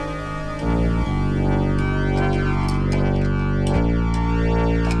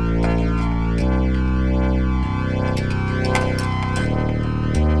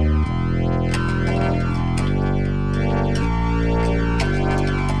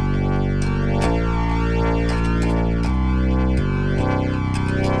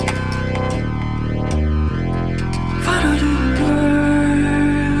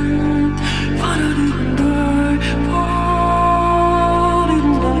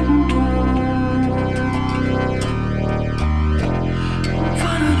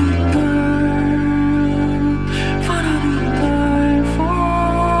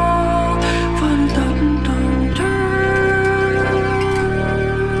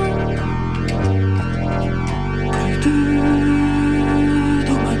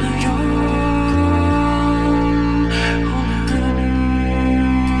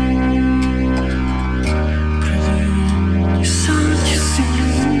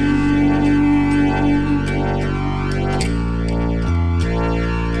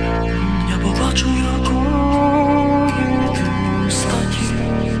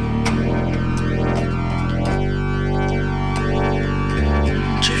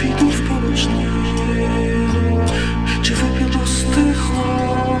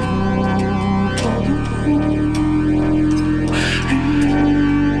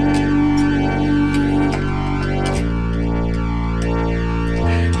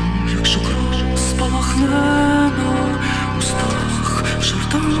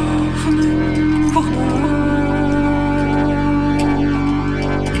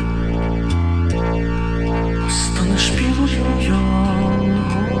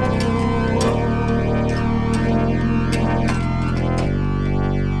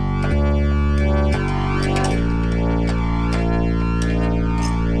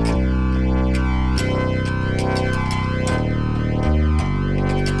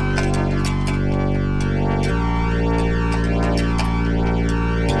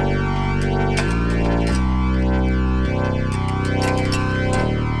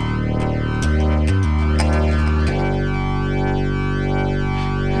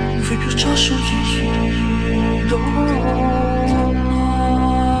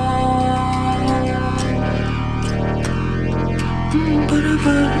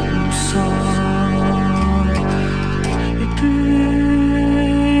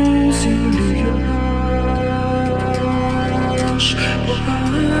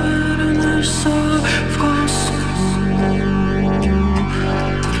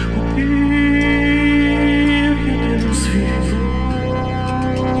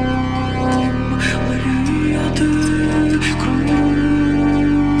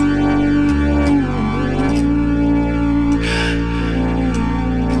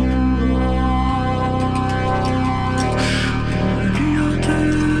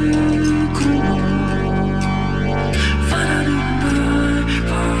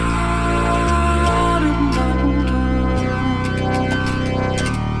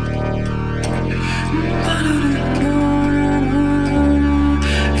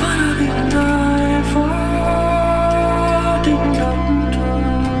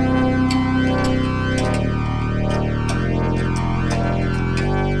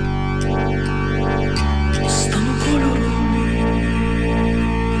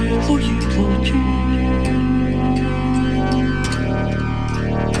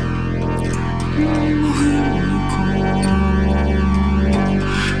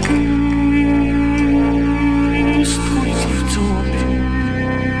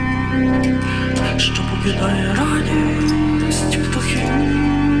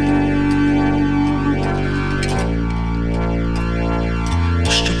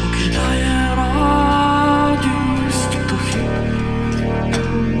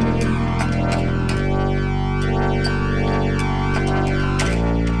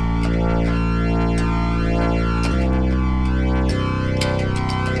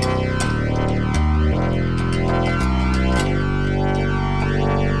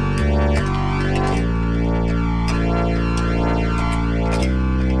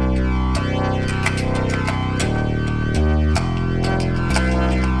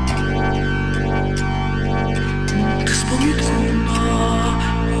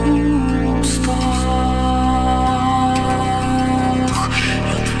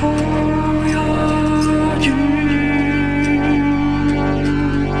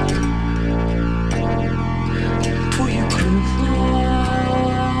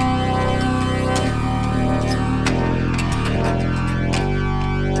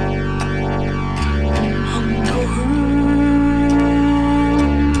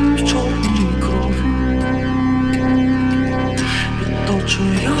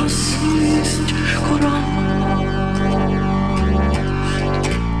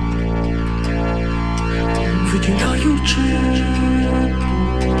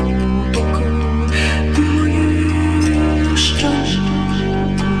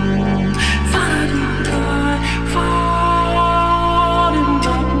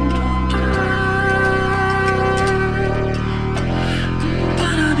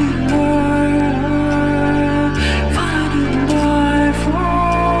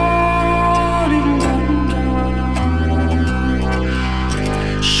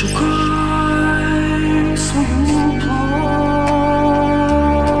 Шукай свою плоть.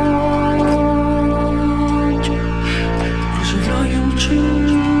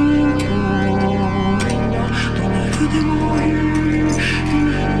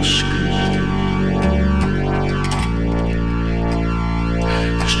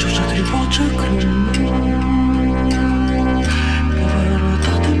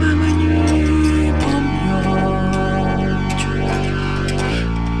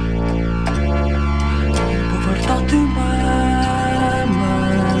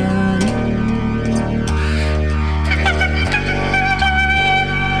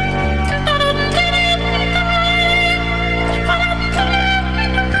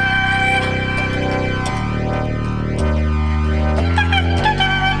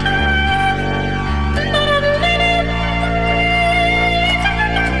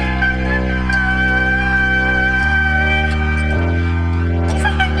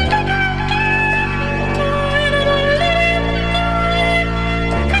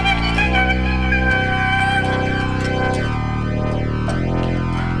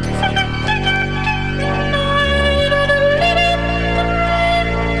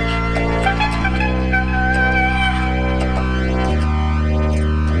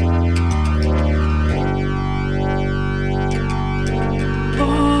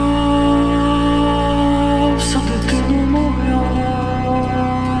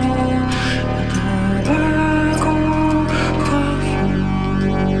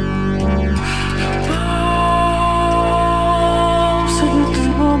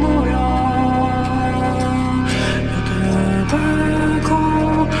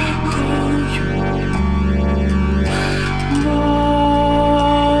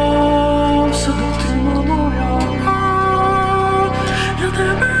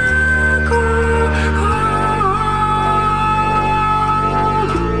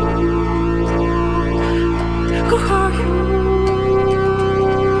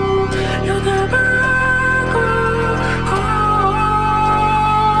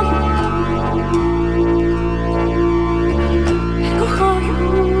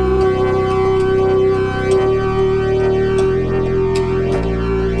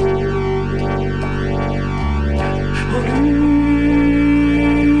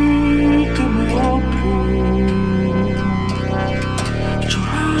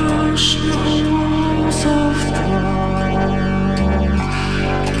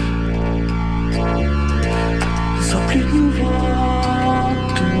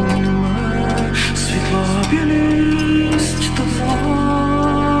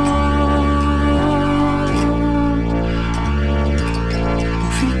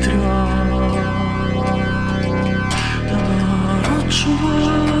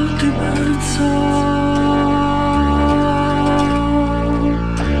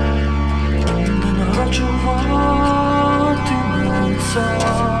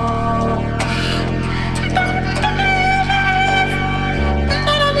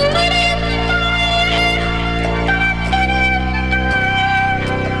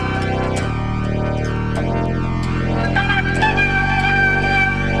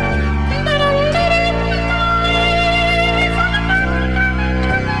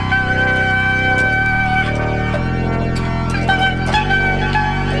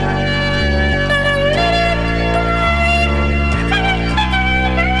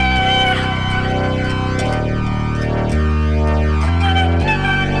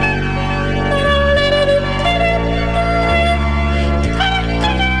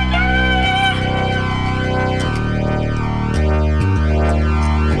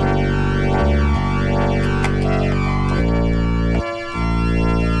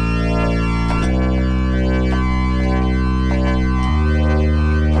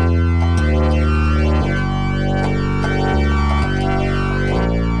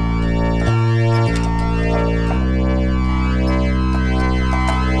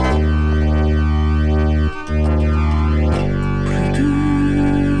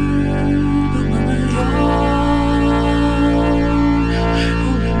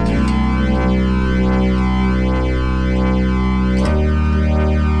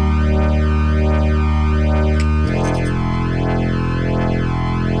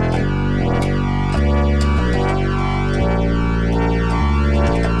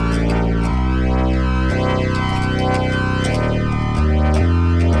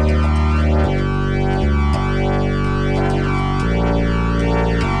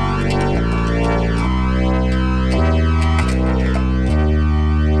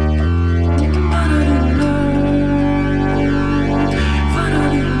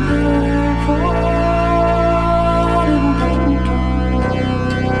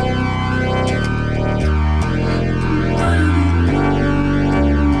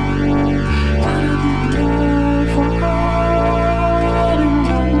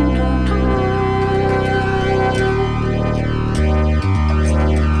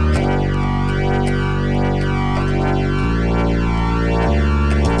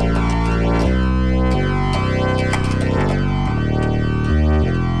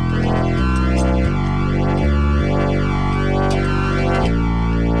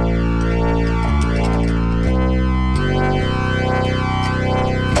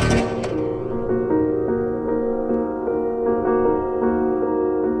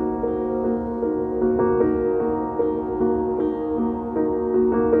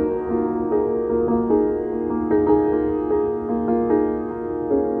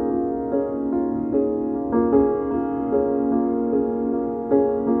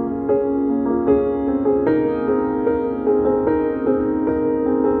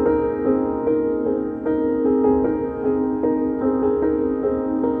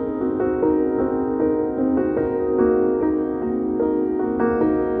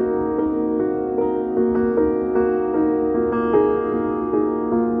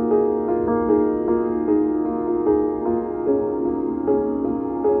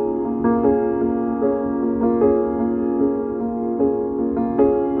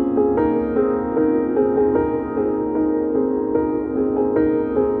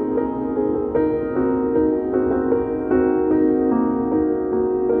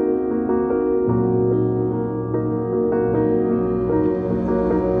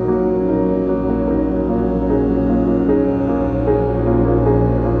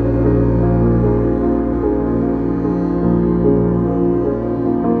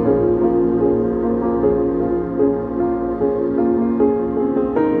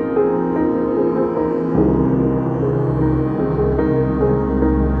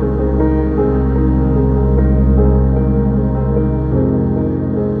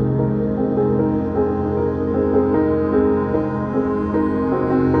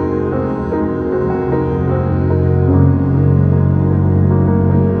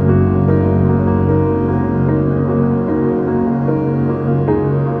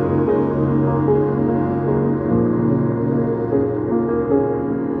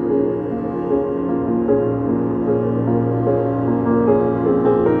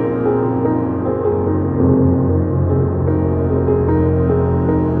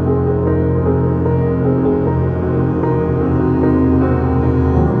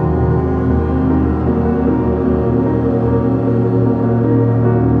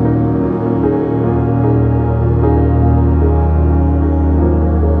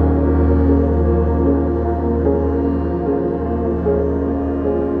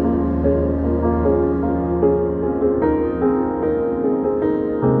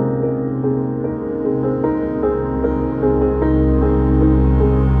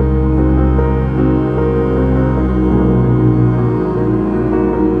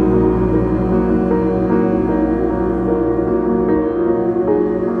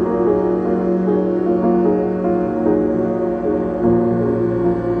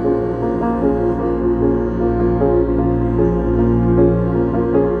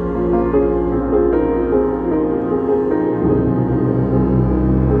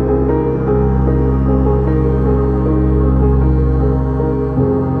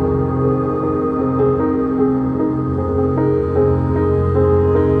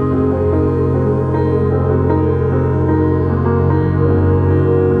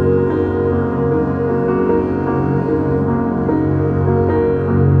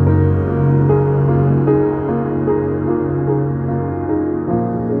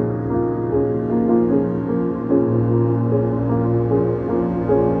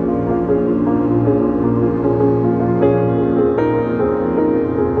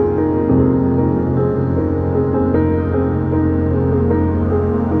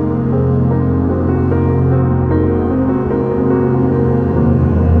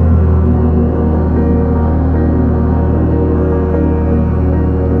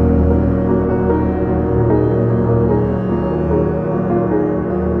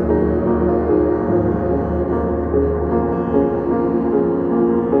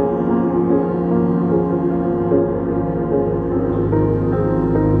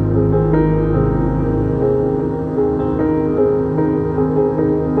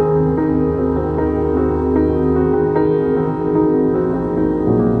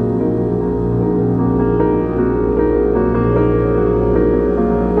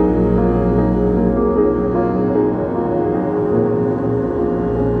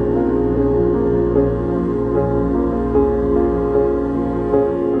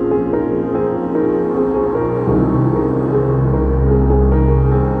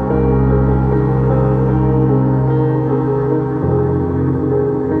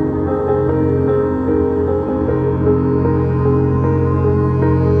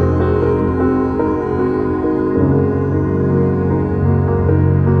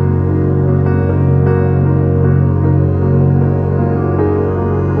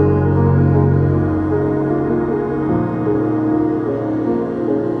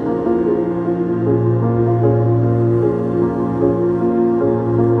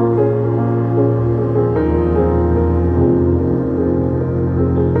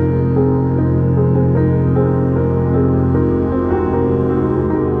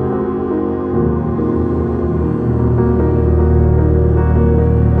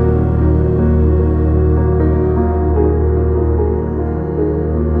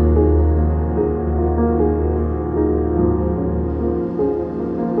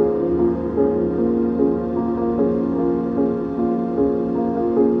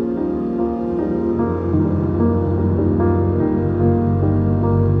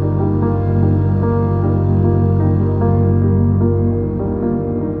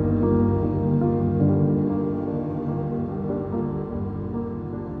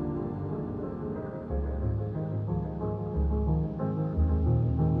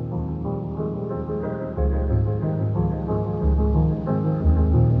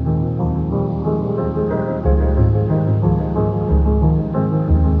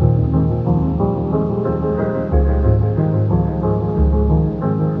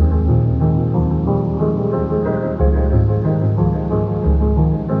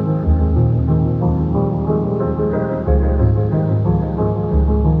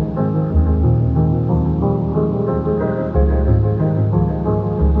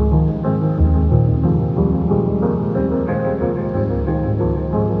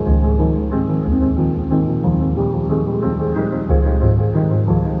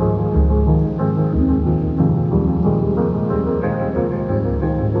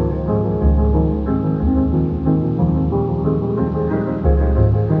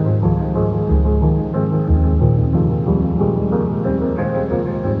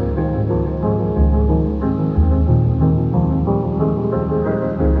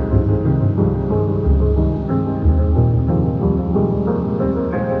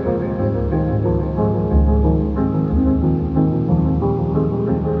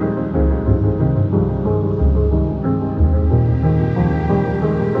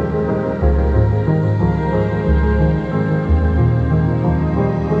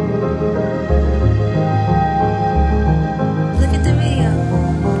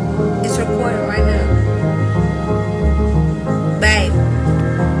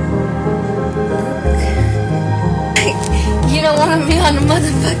 on the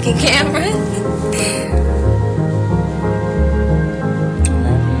motherfucking camera.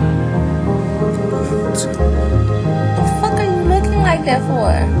 The fuck are you looking like that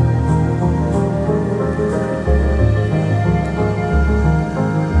for?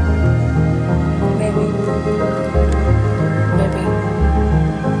 Baby.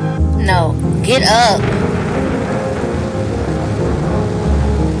 No, get up.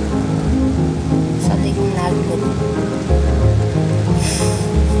 Something not good.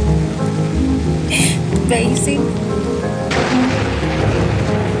 Basic.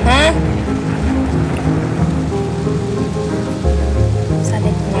 Huh?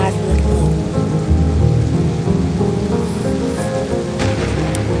 Something not good.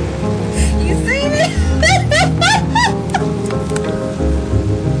 You seen it?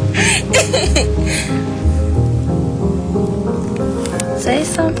 Say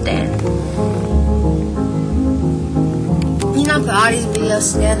something. You know, put all these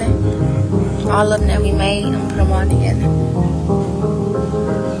videos together. All of them that we made, I'm put them all together.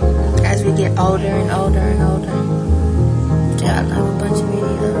 As we get older and older and older, yeah, I love a bunch of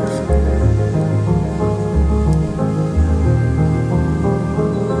videos.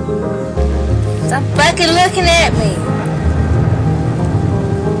 Stop fucking looking at me.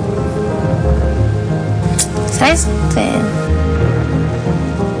 Say something.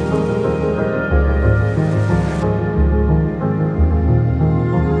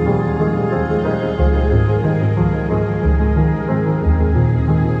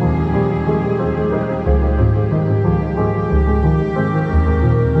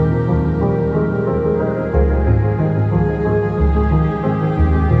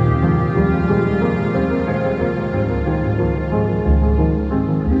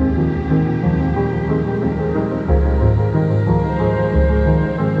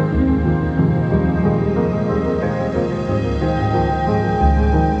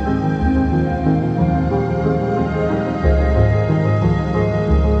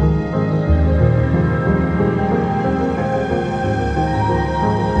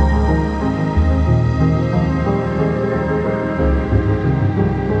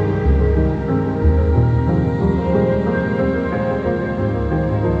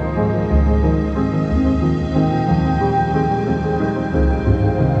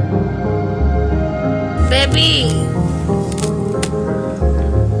 Baby.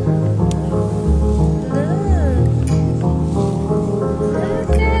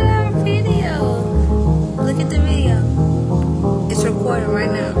 Look at our video. Look at the video. It's recording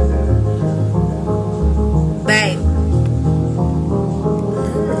right now. Babe.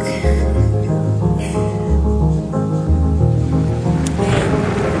 Look.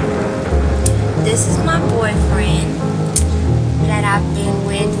 This is my boyfriend that I've been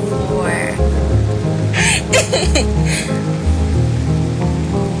with for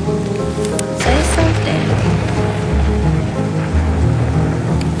say something.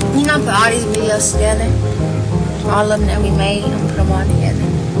 You know, put all these videos together. All of them that we made, I'm put them all together.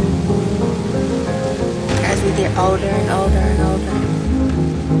 As we get older and older and older.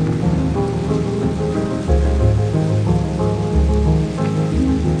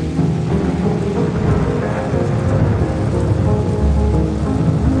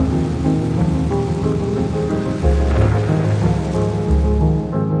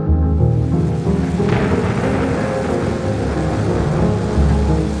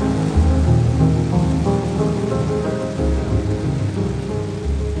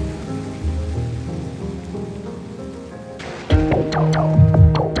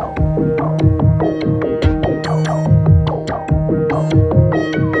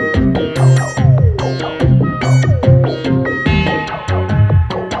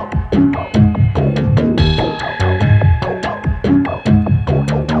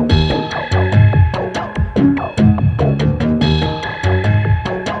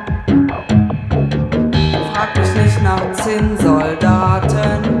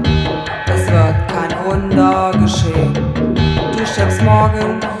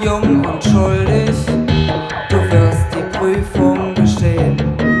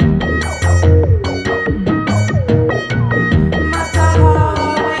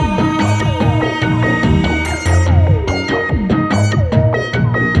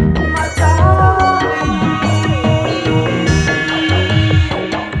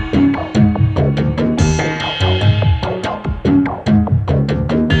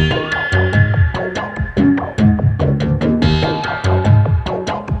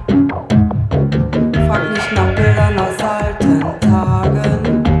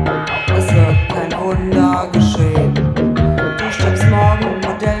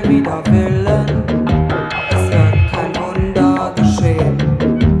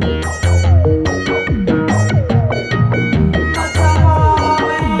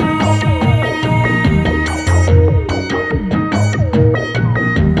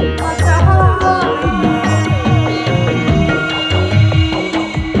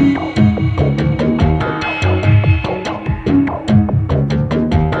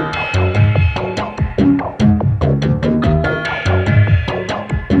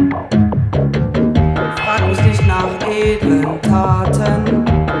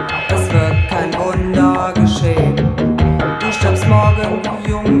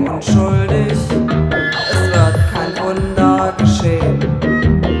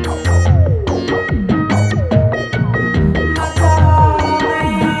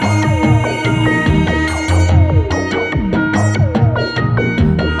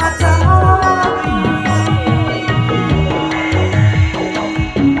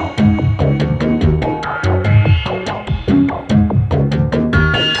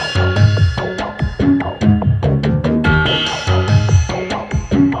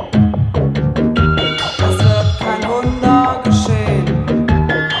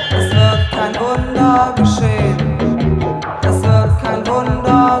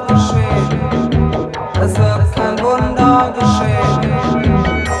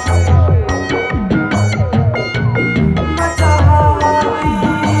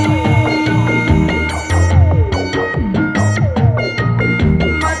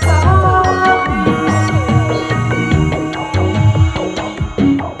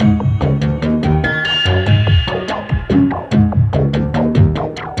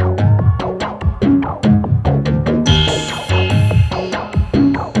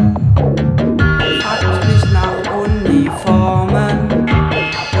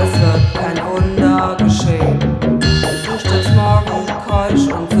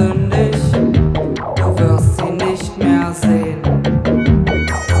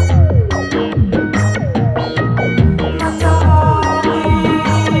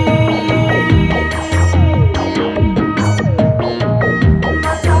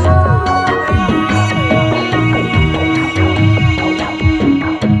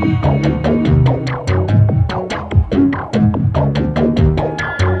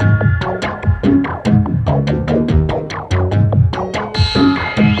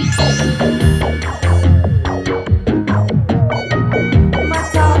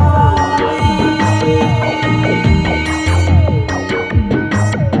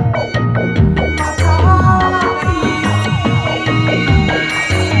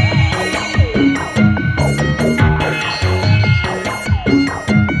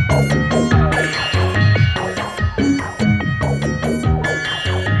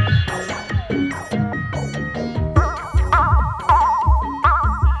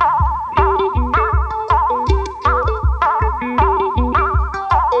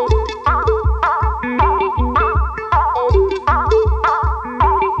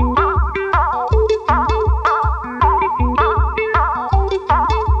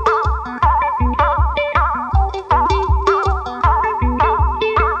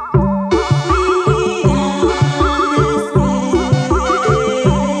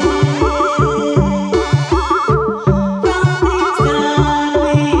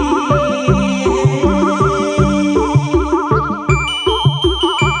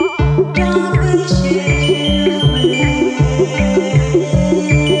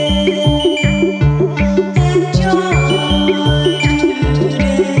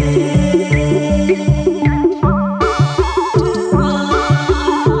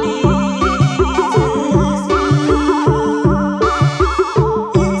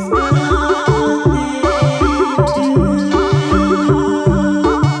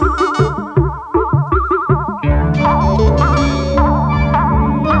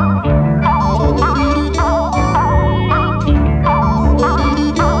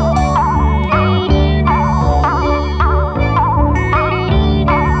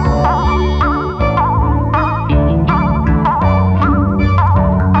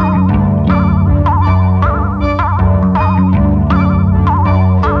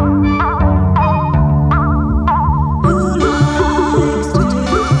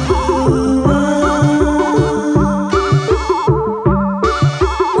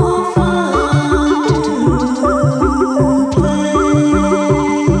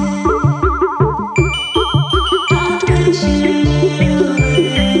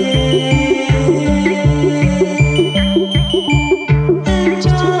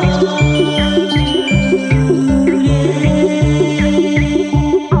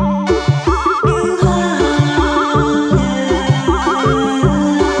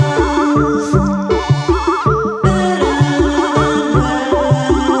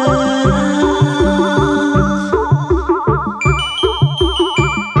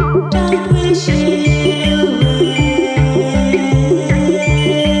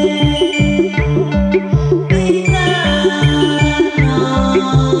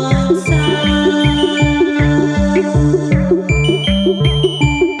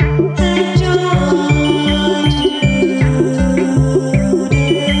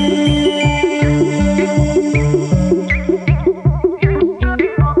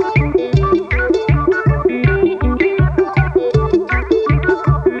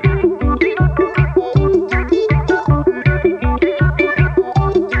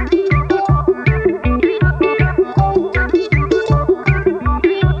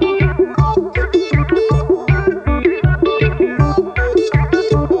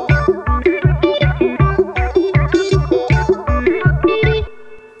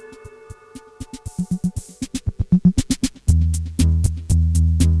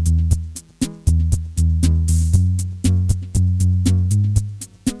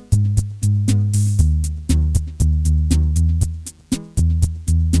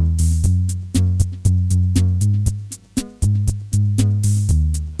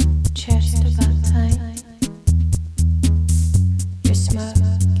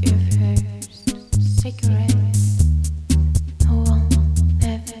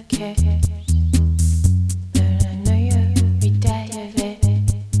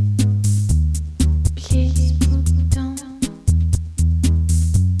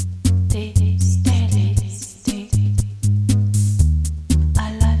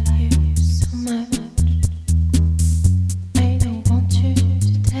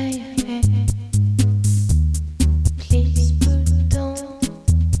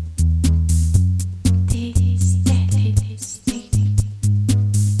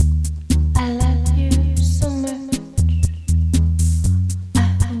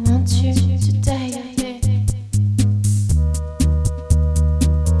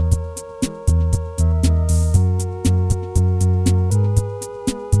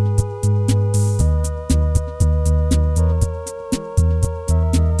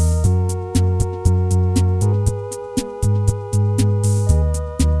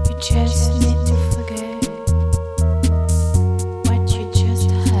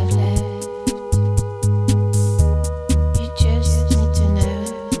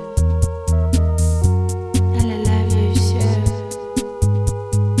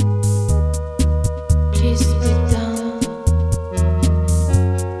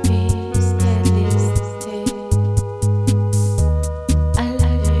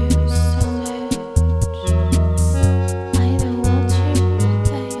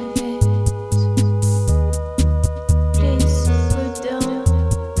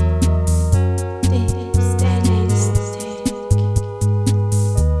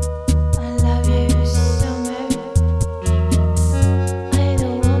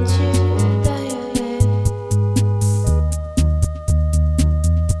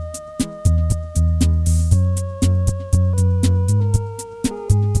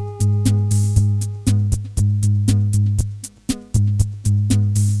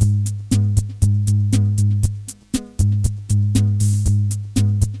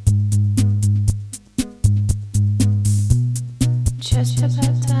 just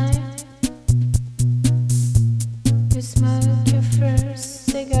about time. You smoked your first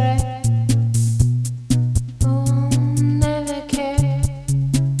cigarette. Oh, never cared,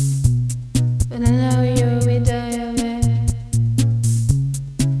 but I know you will die of it.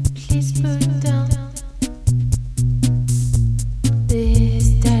 Please put down this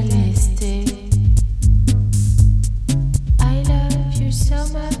deadly stick. I love you so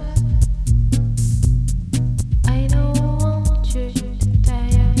much. I don't want you to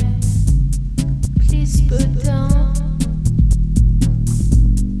die of it. Please put down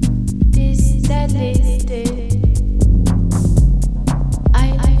this deadly stick.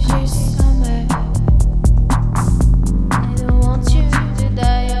 I love you so much. I don't want you to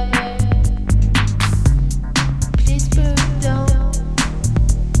die of it. Please put down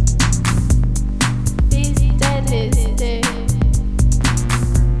this deadly stick.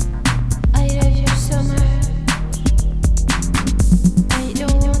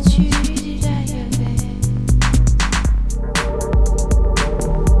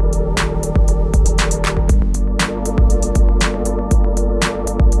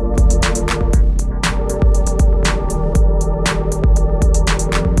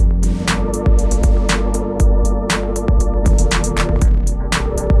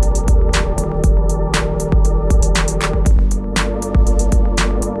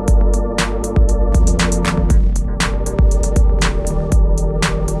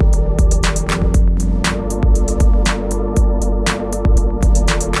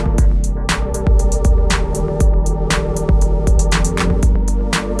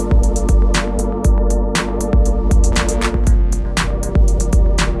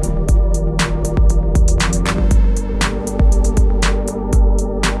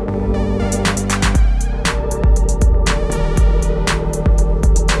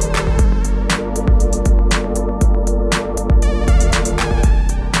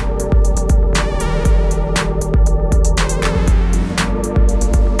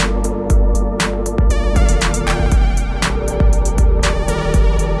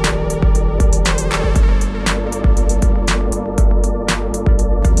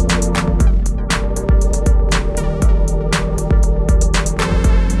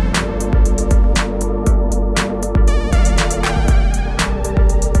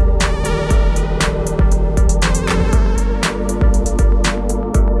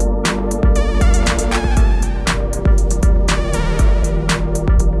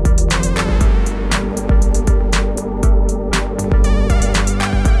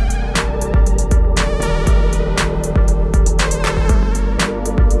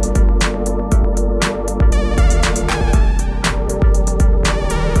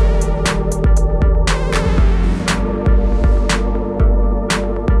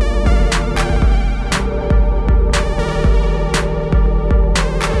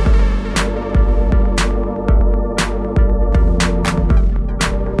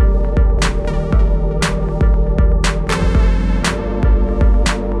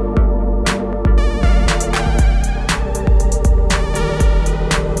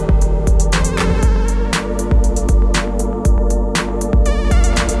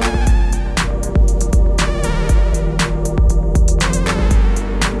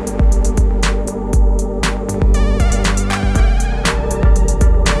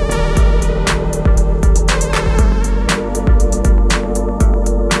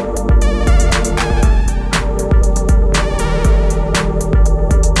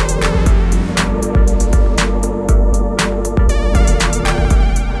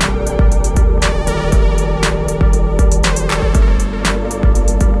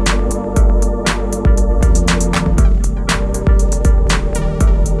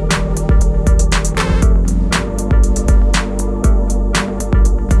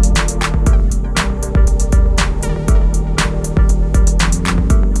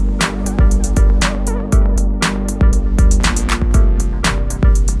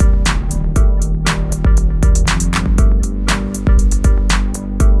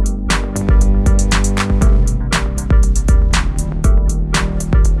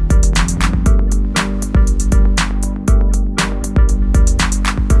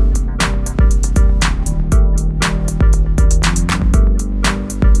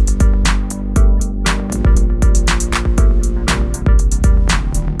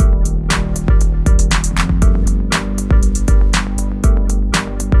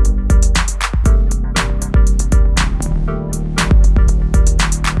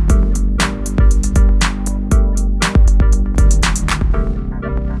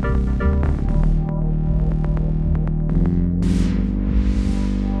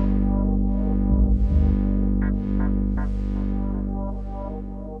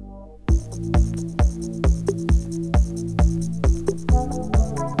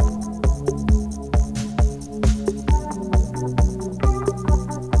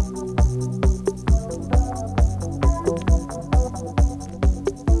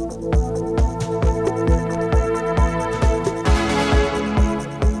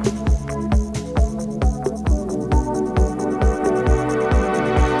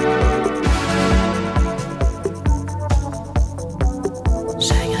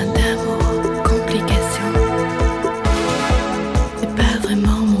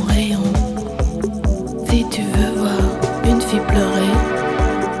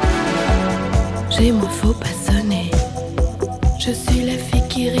 chez moi, faut pas sonner. Je suis la fille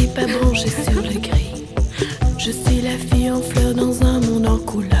qui rit pas branchée sur le gris. Je suis la fille en fleurs dans un monde en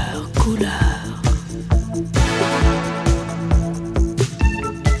couleur, couleur.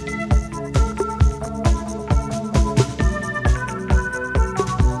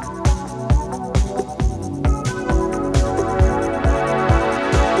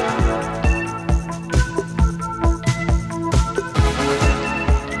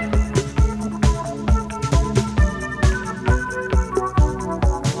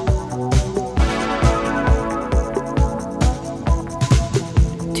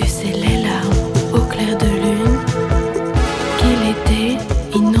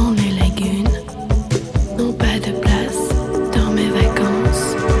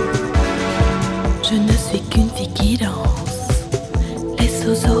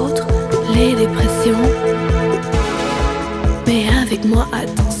 Mais avec moi,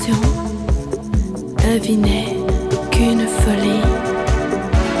 attention, un vie n'est qu'une folie.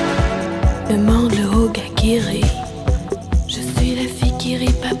 Demande le haut gars qui rit. Je suis la fille qui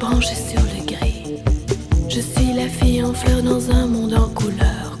rit, pas branchée sur le gris. Je suis la fille en fleurs dans un monde en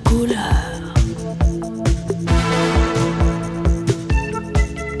couleur, couleur.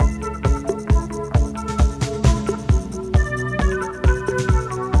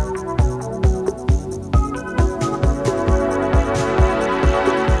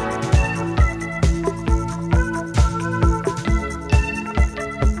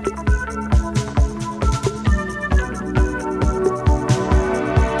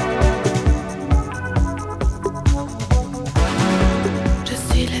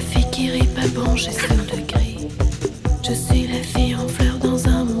 Branchée sur le gris. Je suis la fille en fleurs dans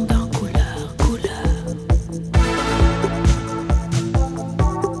un monde en couleur, couleur.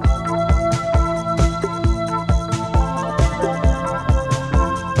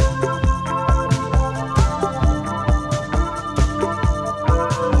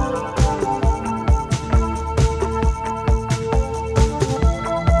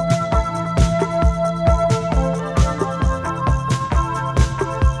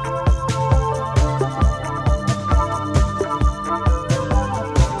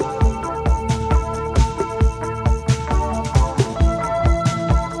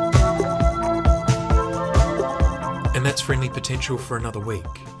 And that's Friendly Potential for another week.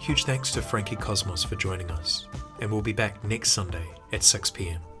 Huge thanks to Frankie Cosmos for joining us, and we'll be back next Sunday at 6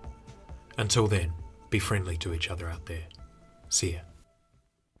 p.m. Until then, be friendly to each other out there. See ya.